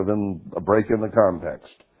 Just sort of in a break in the context.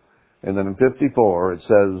 And then in 54, it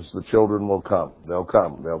says the children will come. They'll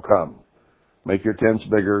come. They'll come. Make your tents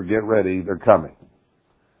bigger. Get ready. They're coming.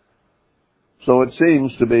 So it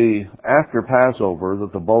seems to be after Passover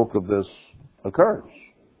that the bulk of this occurs.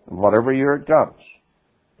 And whatever year it comes.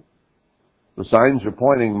 The signs are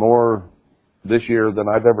pointing more this year than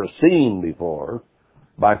I've ever seen before,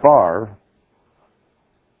 by far,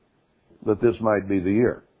 that this might be the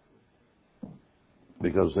year.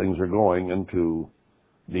 Because things are going into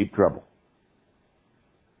deep trouble.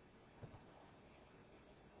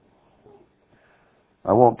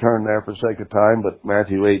 I won't turn there for sake of time, but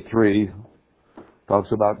Matthew 8:3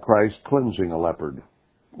 talks about Christ cleansing a leper,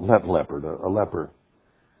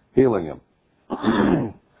 healing him.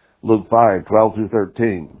 Luke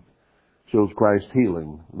 5:12-13 shows Christ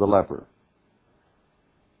healing the leper.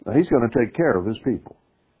 Now He's going to take care of His people.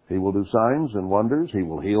 He will do signs and wonders. He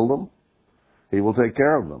will heal them. He will take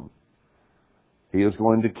care of them. He is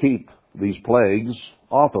going to keep these plagues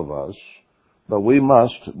off of us, but we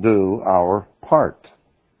must do our part.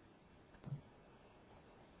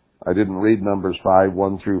 I didn't read Numbers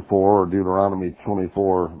 5:1-4 or Deuteronomy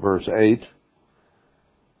 24, verse 8.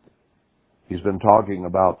 He's been talking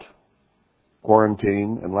about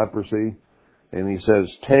quarantine and leprosy, and He says,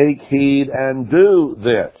 take heed and do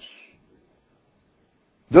this.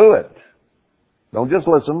 Do it. Don't just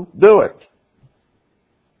listen, do it.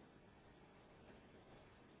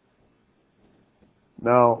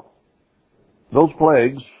 Now, those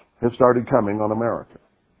plagues have started coming on America.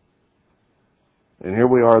 And here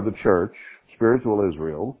we are, the church, spiritual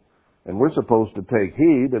Israel, and we're supposed to take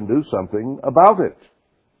heed and do something about it.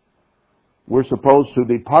 We're supposed to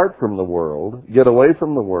depart from the world, get away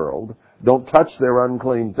from the world, don't touch their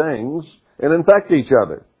unclean things, and infect each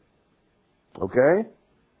other. Okay?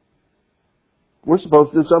 We're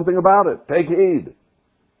supposed to do something about it. Take heed.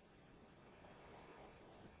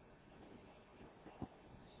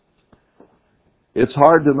 It's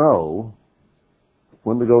hard to know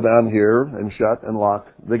when to go down here and shut and lock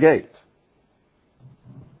the gate.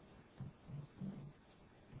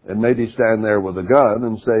 And maybe stand there with a gun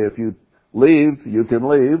and say, if you leave, you can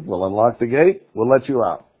leave. We'll unlock the gate. We'll let you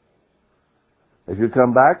out. If you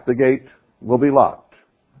come back, the gate will be locked.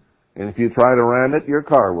 And if you try to ram it, your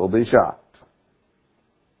car will be shot.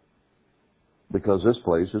 Because this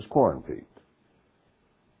place is quarantined.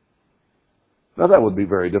 Now that would be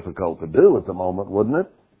very difficult to do at the moment, wouldn't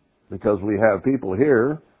it? Because we have people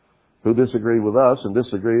here who disagree with us and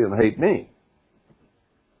disagree and hate me.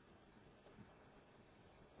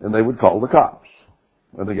 And they would call the cops,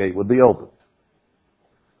 and the gate would be opened.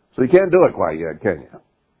 So you can't do it quite yet, can you?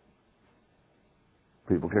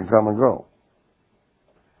 People can come and go.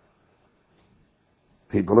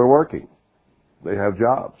 People are working. They have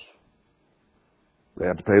jobs. They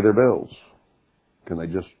have to pay their bills. Can they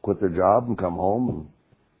just quit their job and come home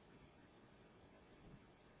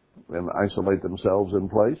and isolate themselves in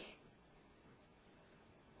place?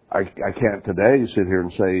 I can't today sit here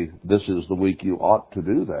and say, this is the week you ought to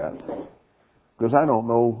do that, because I don't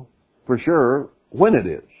know for sure when it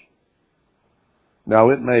is. Now,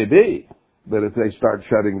 it may be that if they start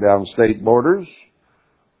shutting down state borders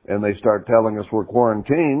and they start telling us we're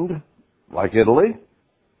quarantined, like Italy,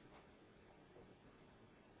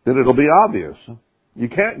 then it'll be obvious. You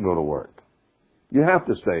can't go to work. You have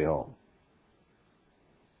to stay home.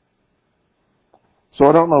 So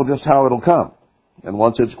I don't know just how it'll come. And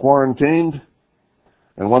once it's quarantined,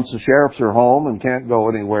 and once the sheriffs are home and can't go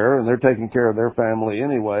anywhere, and they're taking care of their family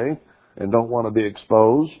anyway, and don't want to be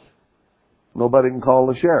exposed, nobody can call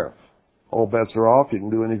the sheriff. All bets are off. You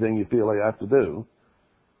can do anything you feel you have to do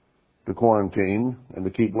to quarantine and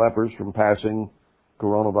to keep lepers from passing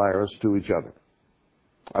coronavirus to each other.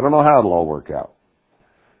 I don't know how it'll all work out.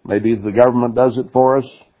 Maybe the government does it for us,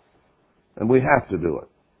 and we have to do it.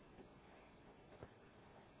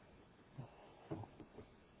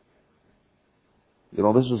 You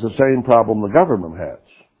know, this is the same problem the government has.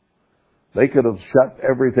 They could have shut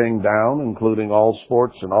everything down, including all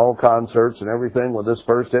sports and all concerts and everything, when this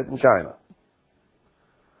first hit in China.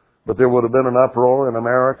 But there would have been an uproar in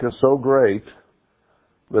America so great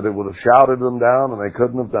that it would have shouted them down and they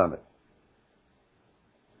couldn't have done it.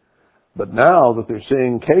 But now that they're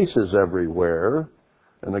seeing cases everywhere,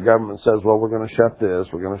 and the government says, well, we're going to shut this,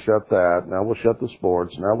 we're going to shut that, now we'll shut the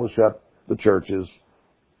sports, now we'll shut the churches,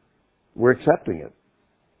 we're accepting it.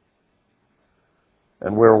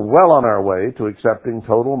 And we're well on our way to accepting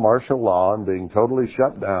total martial law and being totally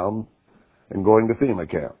shut down and going to FEMA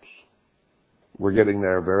camps. We're getting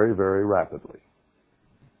there very, very rapidly.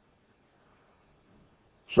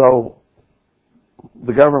 So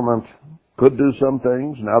the government could do some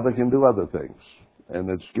things. Now they can do other things. And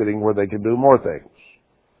it's getting where they can do more things.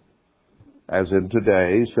 As in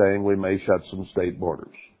today, saying we may shut some state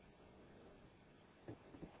borders.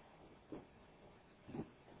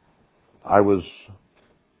 I was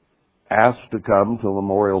asked to come to a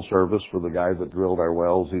memorial service for the guy that drilled our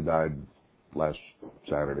wells. He died last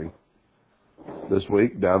Saturday. This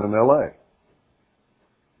week down in L.A.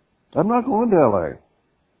 I'm not going to L.A.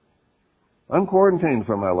 I'm quarantined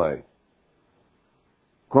from L.A.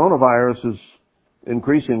 Coronavirus is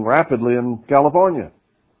increasing rapidly in California.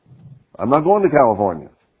 I'm not going to California.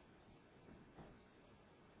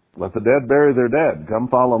 Let the dead bury their dead. Come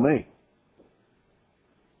follow me.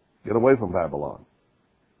 Get away from Babylon.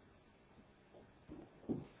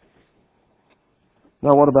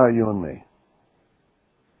 Now, what about you and me?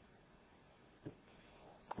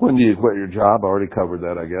 When do you quit your job? I already covered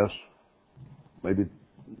that, I guess. Maybe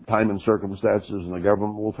time and circumstances, and the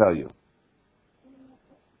government will tell you.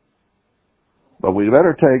 But we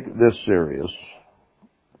better take this serious,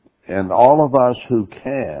 and all of us who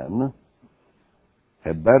can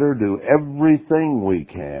had better do everything we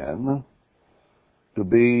can to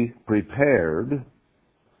be prepared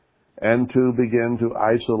and to begin to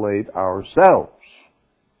isolate ourselves.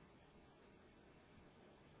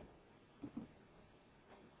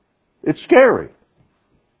 It's scary.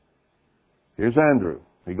 Here's Andrew.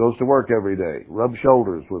 He goes to work every day, rubs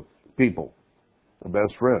shoulders with people, the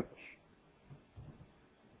best friends.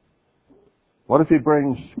 What if he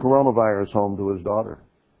brings coronavirus home to his daughter?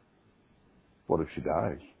 What if she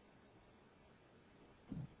dies?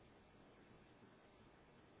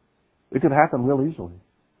 It could happen real easily.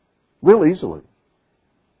 Real easily.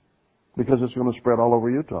 Because it's going to spread all over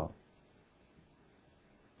Utah.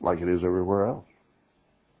 Like it is everywhere else.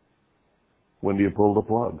 When do you pull the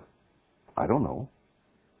plug? I don't know.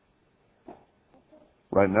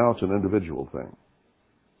 Right now it's an individual thing.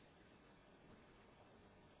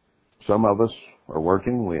 Some of us are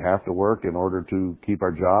working. We have to work in order to keep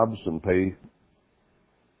our jobs and pay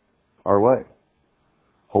our way.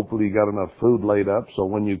 Hopefully you got enough food laid up so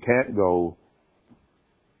when you can't go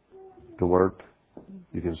to work,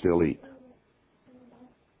 you can still eat.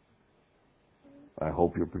 I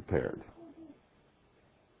hope you're prepared.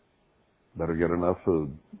 Better get enough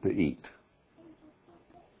food to eat.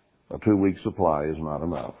 A 2-week supply is not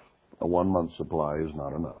enough. A 1-month supply is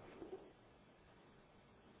not enough.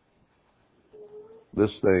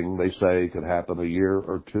 This thing, they say, could happen a year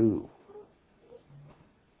or 2.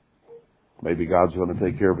 Maybe God's going to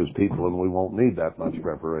take care of His people and we won't need that much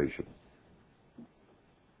preparation.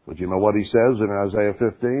 But you know what He says in Isaiah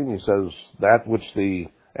 15? He says, that which the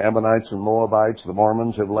Ammonites and Moabites, the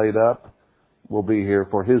Mormons have laid up, will be here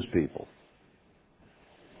for His people.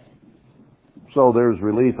 So there's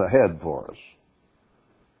relief ahead for us.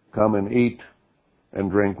 Come and eat and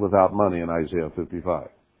drink without money in Isaiah 55.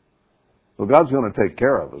 So God's going to take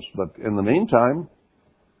care of us. But in the meantime,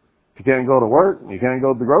 if you can't go to work, you can't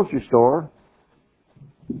go to the grocery store,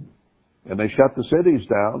 and they shut the cities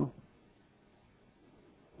down,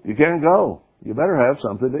 you can't go. You better have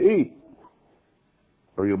something to eat,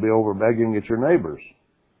 or you'll be over begging at your neighbors.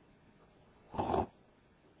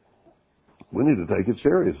 We need to take it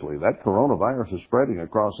seriously. That coronavirus is spreading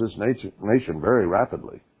across this nation very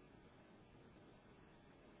rapidly.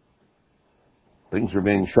 Things are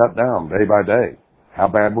being shut down day by day. How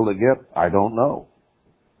bad will it get? I don't know.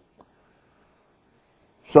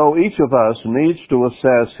 So each of us needs to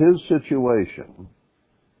assess his situation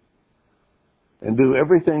and do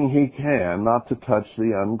everything he can not to touch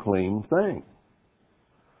the unclean thing.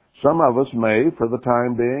 Some of us may, for the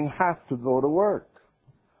time being, have to go to work.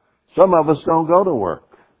 Some of us don't go to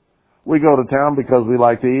work. We go to town because we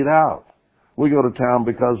like to eat out. We go to town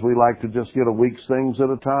because we like to just get a week's things at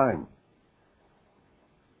a time.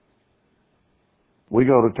 We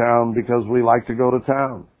go to town because we like to go to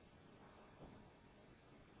town.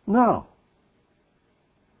 No.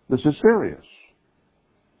 This is serious.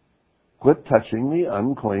 Quit touching the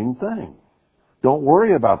unclean thing. Don't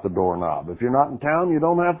worry about the doorknob. If you're not in town, you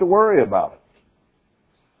don't have to worry about it.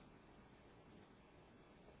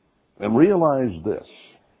 And realize this.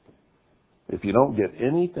 If you don't get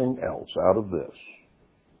anything else out of this,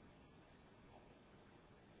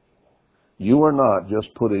 you are not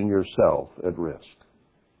just putting yourself at risk.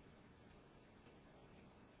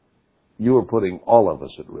 You are putting all of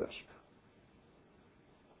us at risk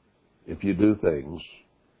if you do things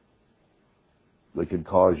that could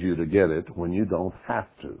cause you to get it when you don't have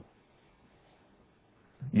to.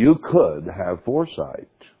 You could have foresight.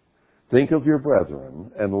 Think of your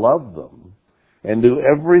brethren and love them and do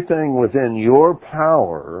everything within your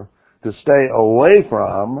power to stay away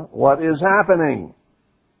from what is happening.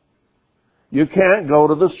 You can't go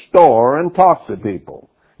to the store and talk to people.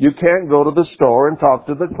 You can't go to the store and talk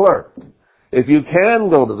to the clerk. If you can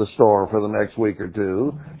go to the store for the next week or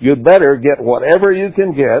two, you'd better get whatever you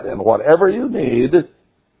can get and whatever you need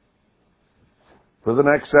for the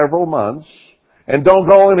next several months, and don't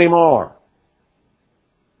go anymore.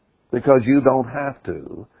 Because you don't have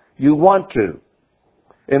to. You want to.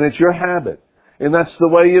 And it's your habit. And that's the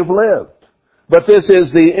way you've lived. But this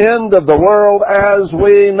is the end of the world as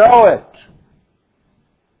we know it.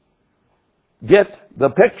 Get the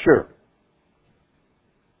picture.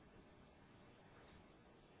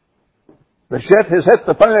 The shit has hit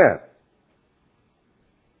the fan.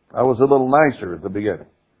 I was a little nicer at the beginning.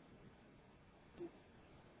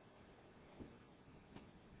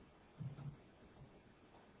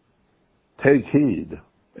 Take heed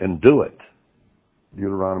and do it.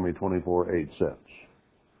 Deuteronomy 24:8 says.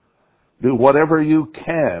 Do whatever you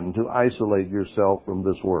can to isolate yourself from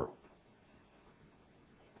this world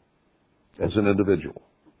as an individual.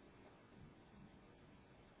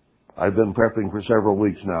 I've been prepping for several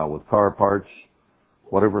weeks now with car parts,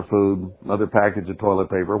 whatever food, another package of toilet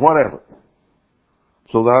paper, whatever,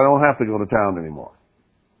 so that I don't have to go to town anymore.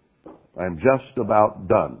 I'm just about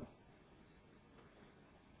done.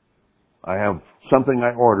 I have something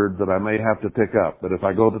I ordered that I may have to pick up, but if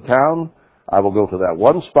I go to town, I will go to that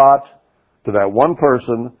one spot, to that one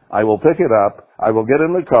person, I will pick it up, I will get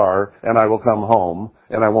in the car, and I will come home,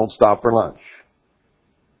 and I won't stop for lunch.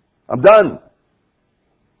 I'm done.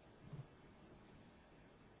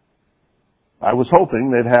 I was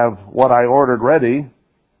hoping they'd have what I ordered ready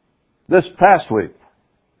this past week.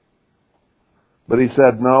 But he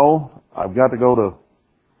said, no, I've got to go to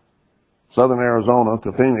southern Arizona,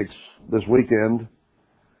 to Phoenix this weekend.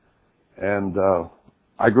 And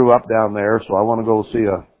I grew up down there, so I want to go see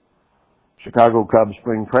a Chicago Cubs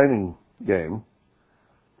spring training game.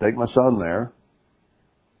 Take my son there.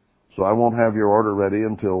 So I won't have your order ready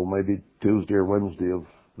until maybe Tuesday or Wednesday of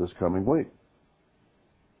this coming week.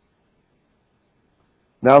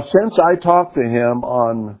 Now, since I talked to him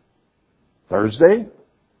on Thursday,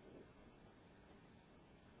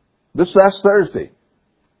 this last Thursday,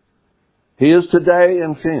 he is today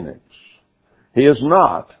in Phoenix. He is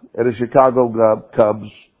not at a Chicago Cubs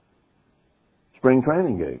spring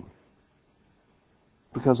training game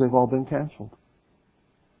because they've all been canceled.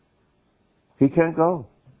 He can't go.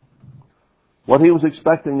 What he was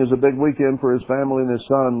expecting as a big weekend for his family and his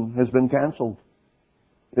son has been canceled.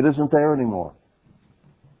 It isn't there anymore.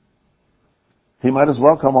 He might as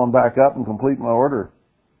well come on back up and complete my order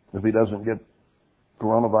if he doesn't get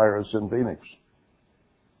coronavirus in Phoenix.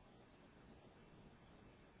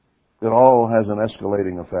 It all has an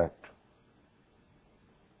escalating effect.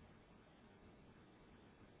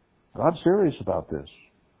 God's serious about this.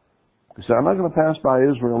 He said, I'm not going to pass by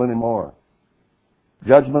Israel anymore.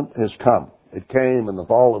 Judgment has come. It came in the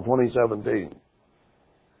fall of 2017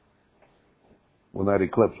 when that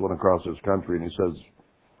eclipse went across his country, and he says,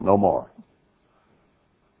 no more.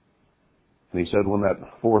 And he said when that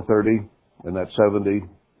 430 and that 70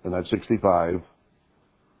 and that 65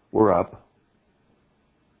 were up,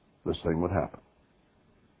 this thing would happen.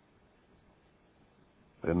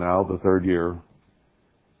 And now the third year,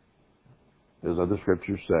 as other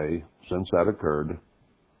scriptures say, since that occurred,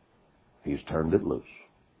 he's turned it loose.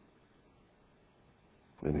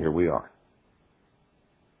 And here we are.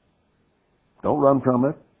 Don't run from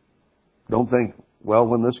it. Don't think, well,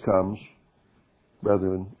 when this comes,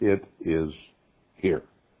 brethren, it is here.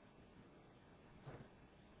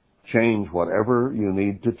 Change whatever you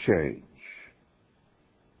need to change.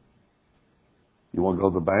 You want to go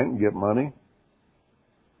to the bank and get money?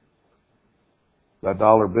 That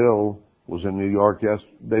dollar bill was in New York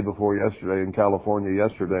day before yesterday, in California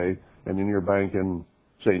yesterday, and in your bank in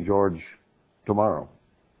St. George tomorrow.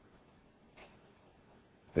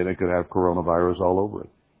 And it could have coronavirus all over it.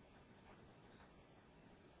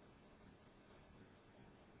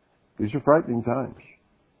 These are frightening times.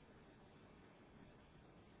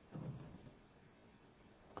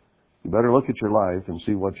 You better look at your life and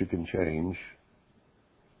see what you can change.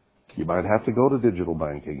 You might have to go to digital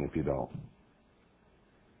banking if you don't.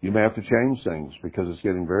 You may have to change things because it's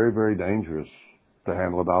getting very, very dangerous to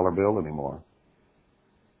handle a dollar bill anymore.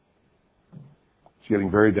 It's getting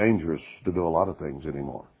very dangerous to do a lot of things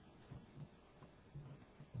anymore.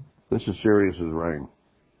 This is serious as rain.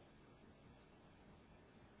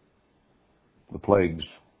 The plagues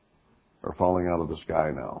are falling out of the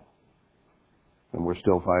sky now. And we're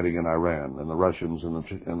still fighting in Iran, and the Russians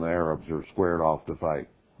and the Arabs are squared off to fight.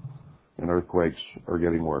 And earthquakes are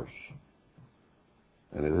getting worse.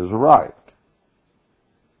 And it has arrived.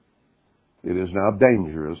 It is now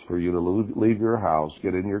dangerous for you to leave your house,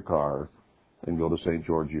 get in your car, and go to St.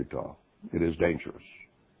 George, Utah. It is dangerous.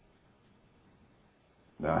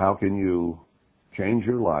 Now, how can you change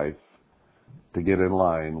your life to get in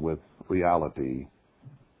line with reality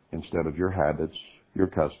instead of your habits, your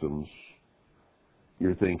customs,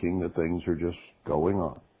 your thinking that things are just going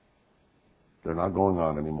on? They're not going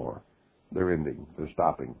on anymore. They're ending. They're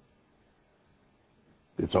stopping.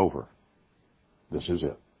 It's over. This is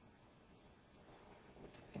it.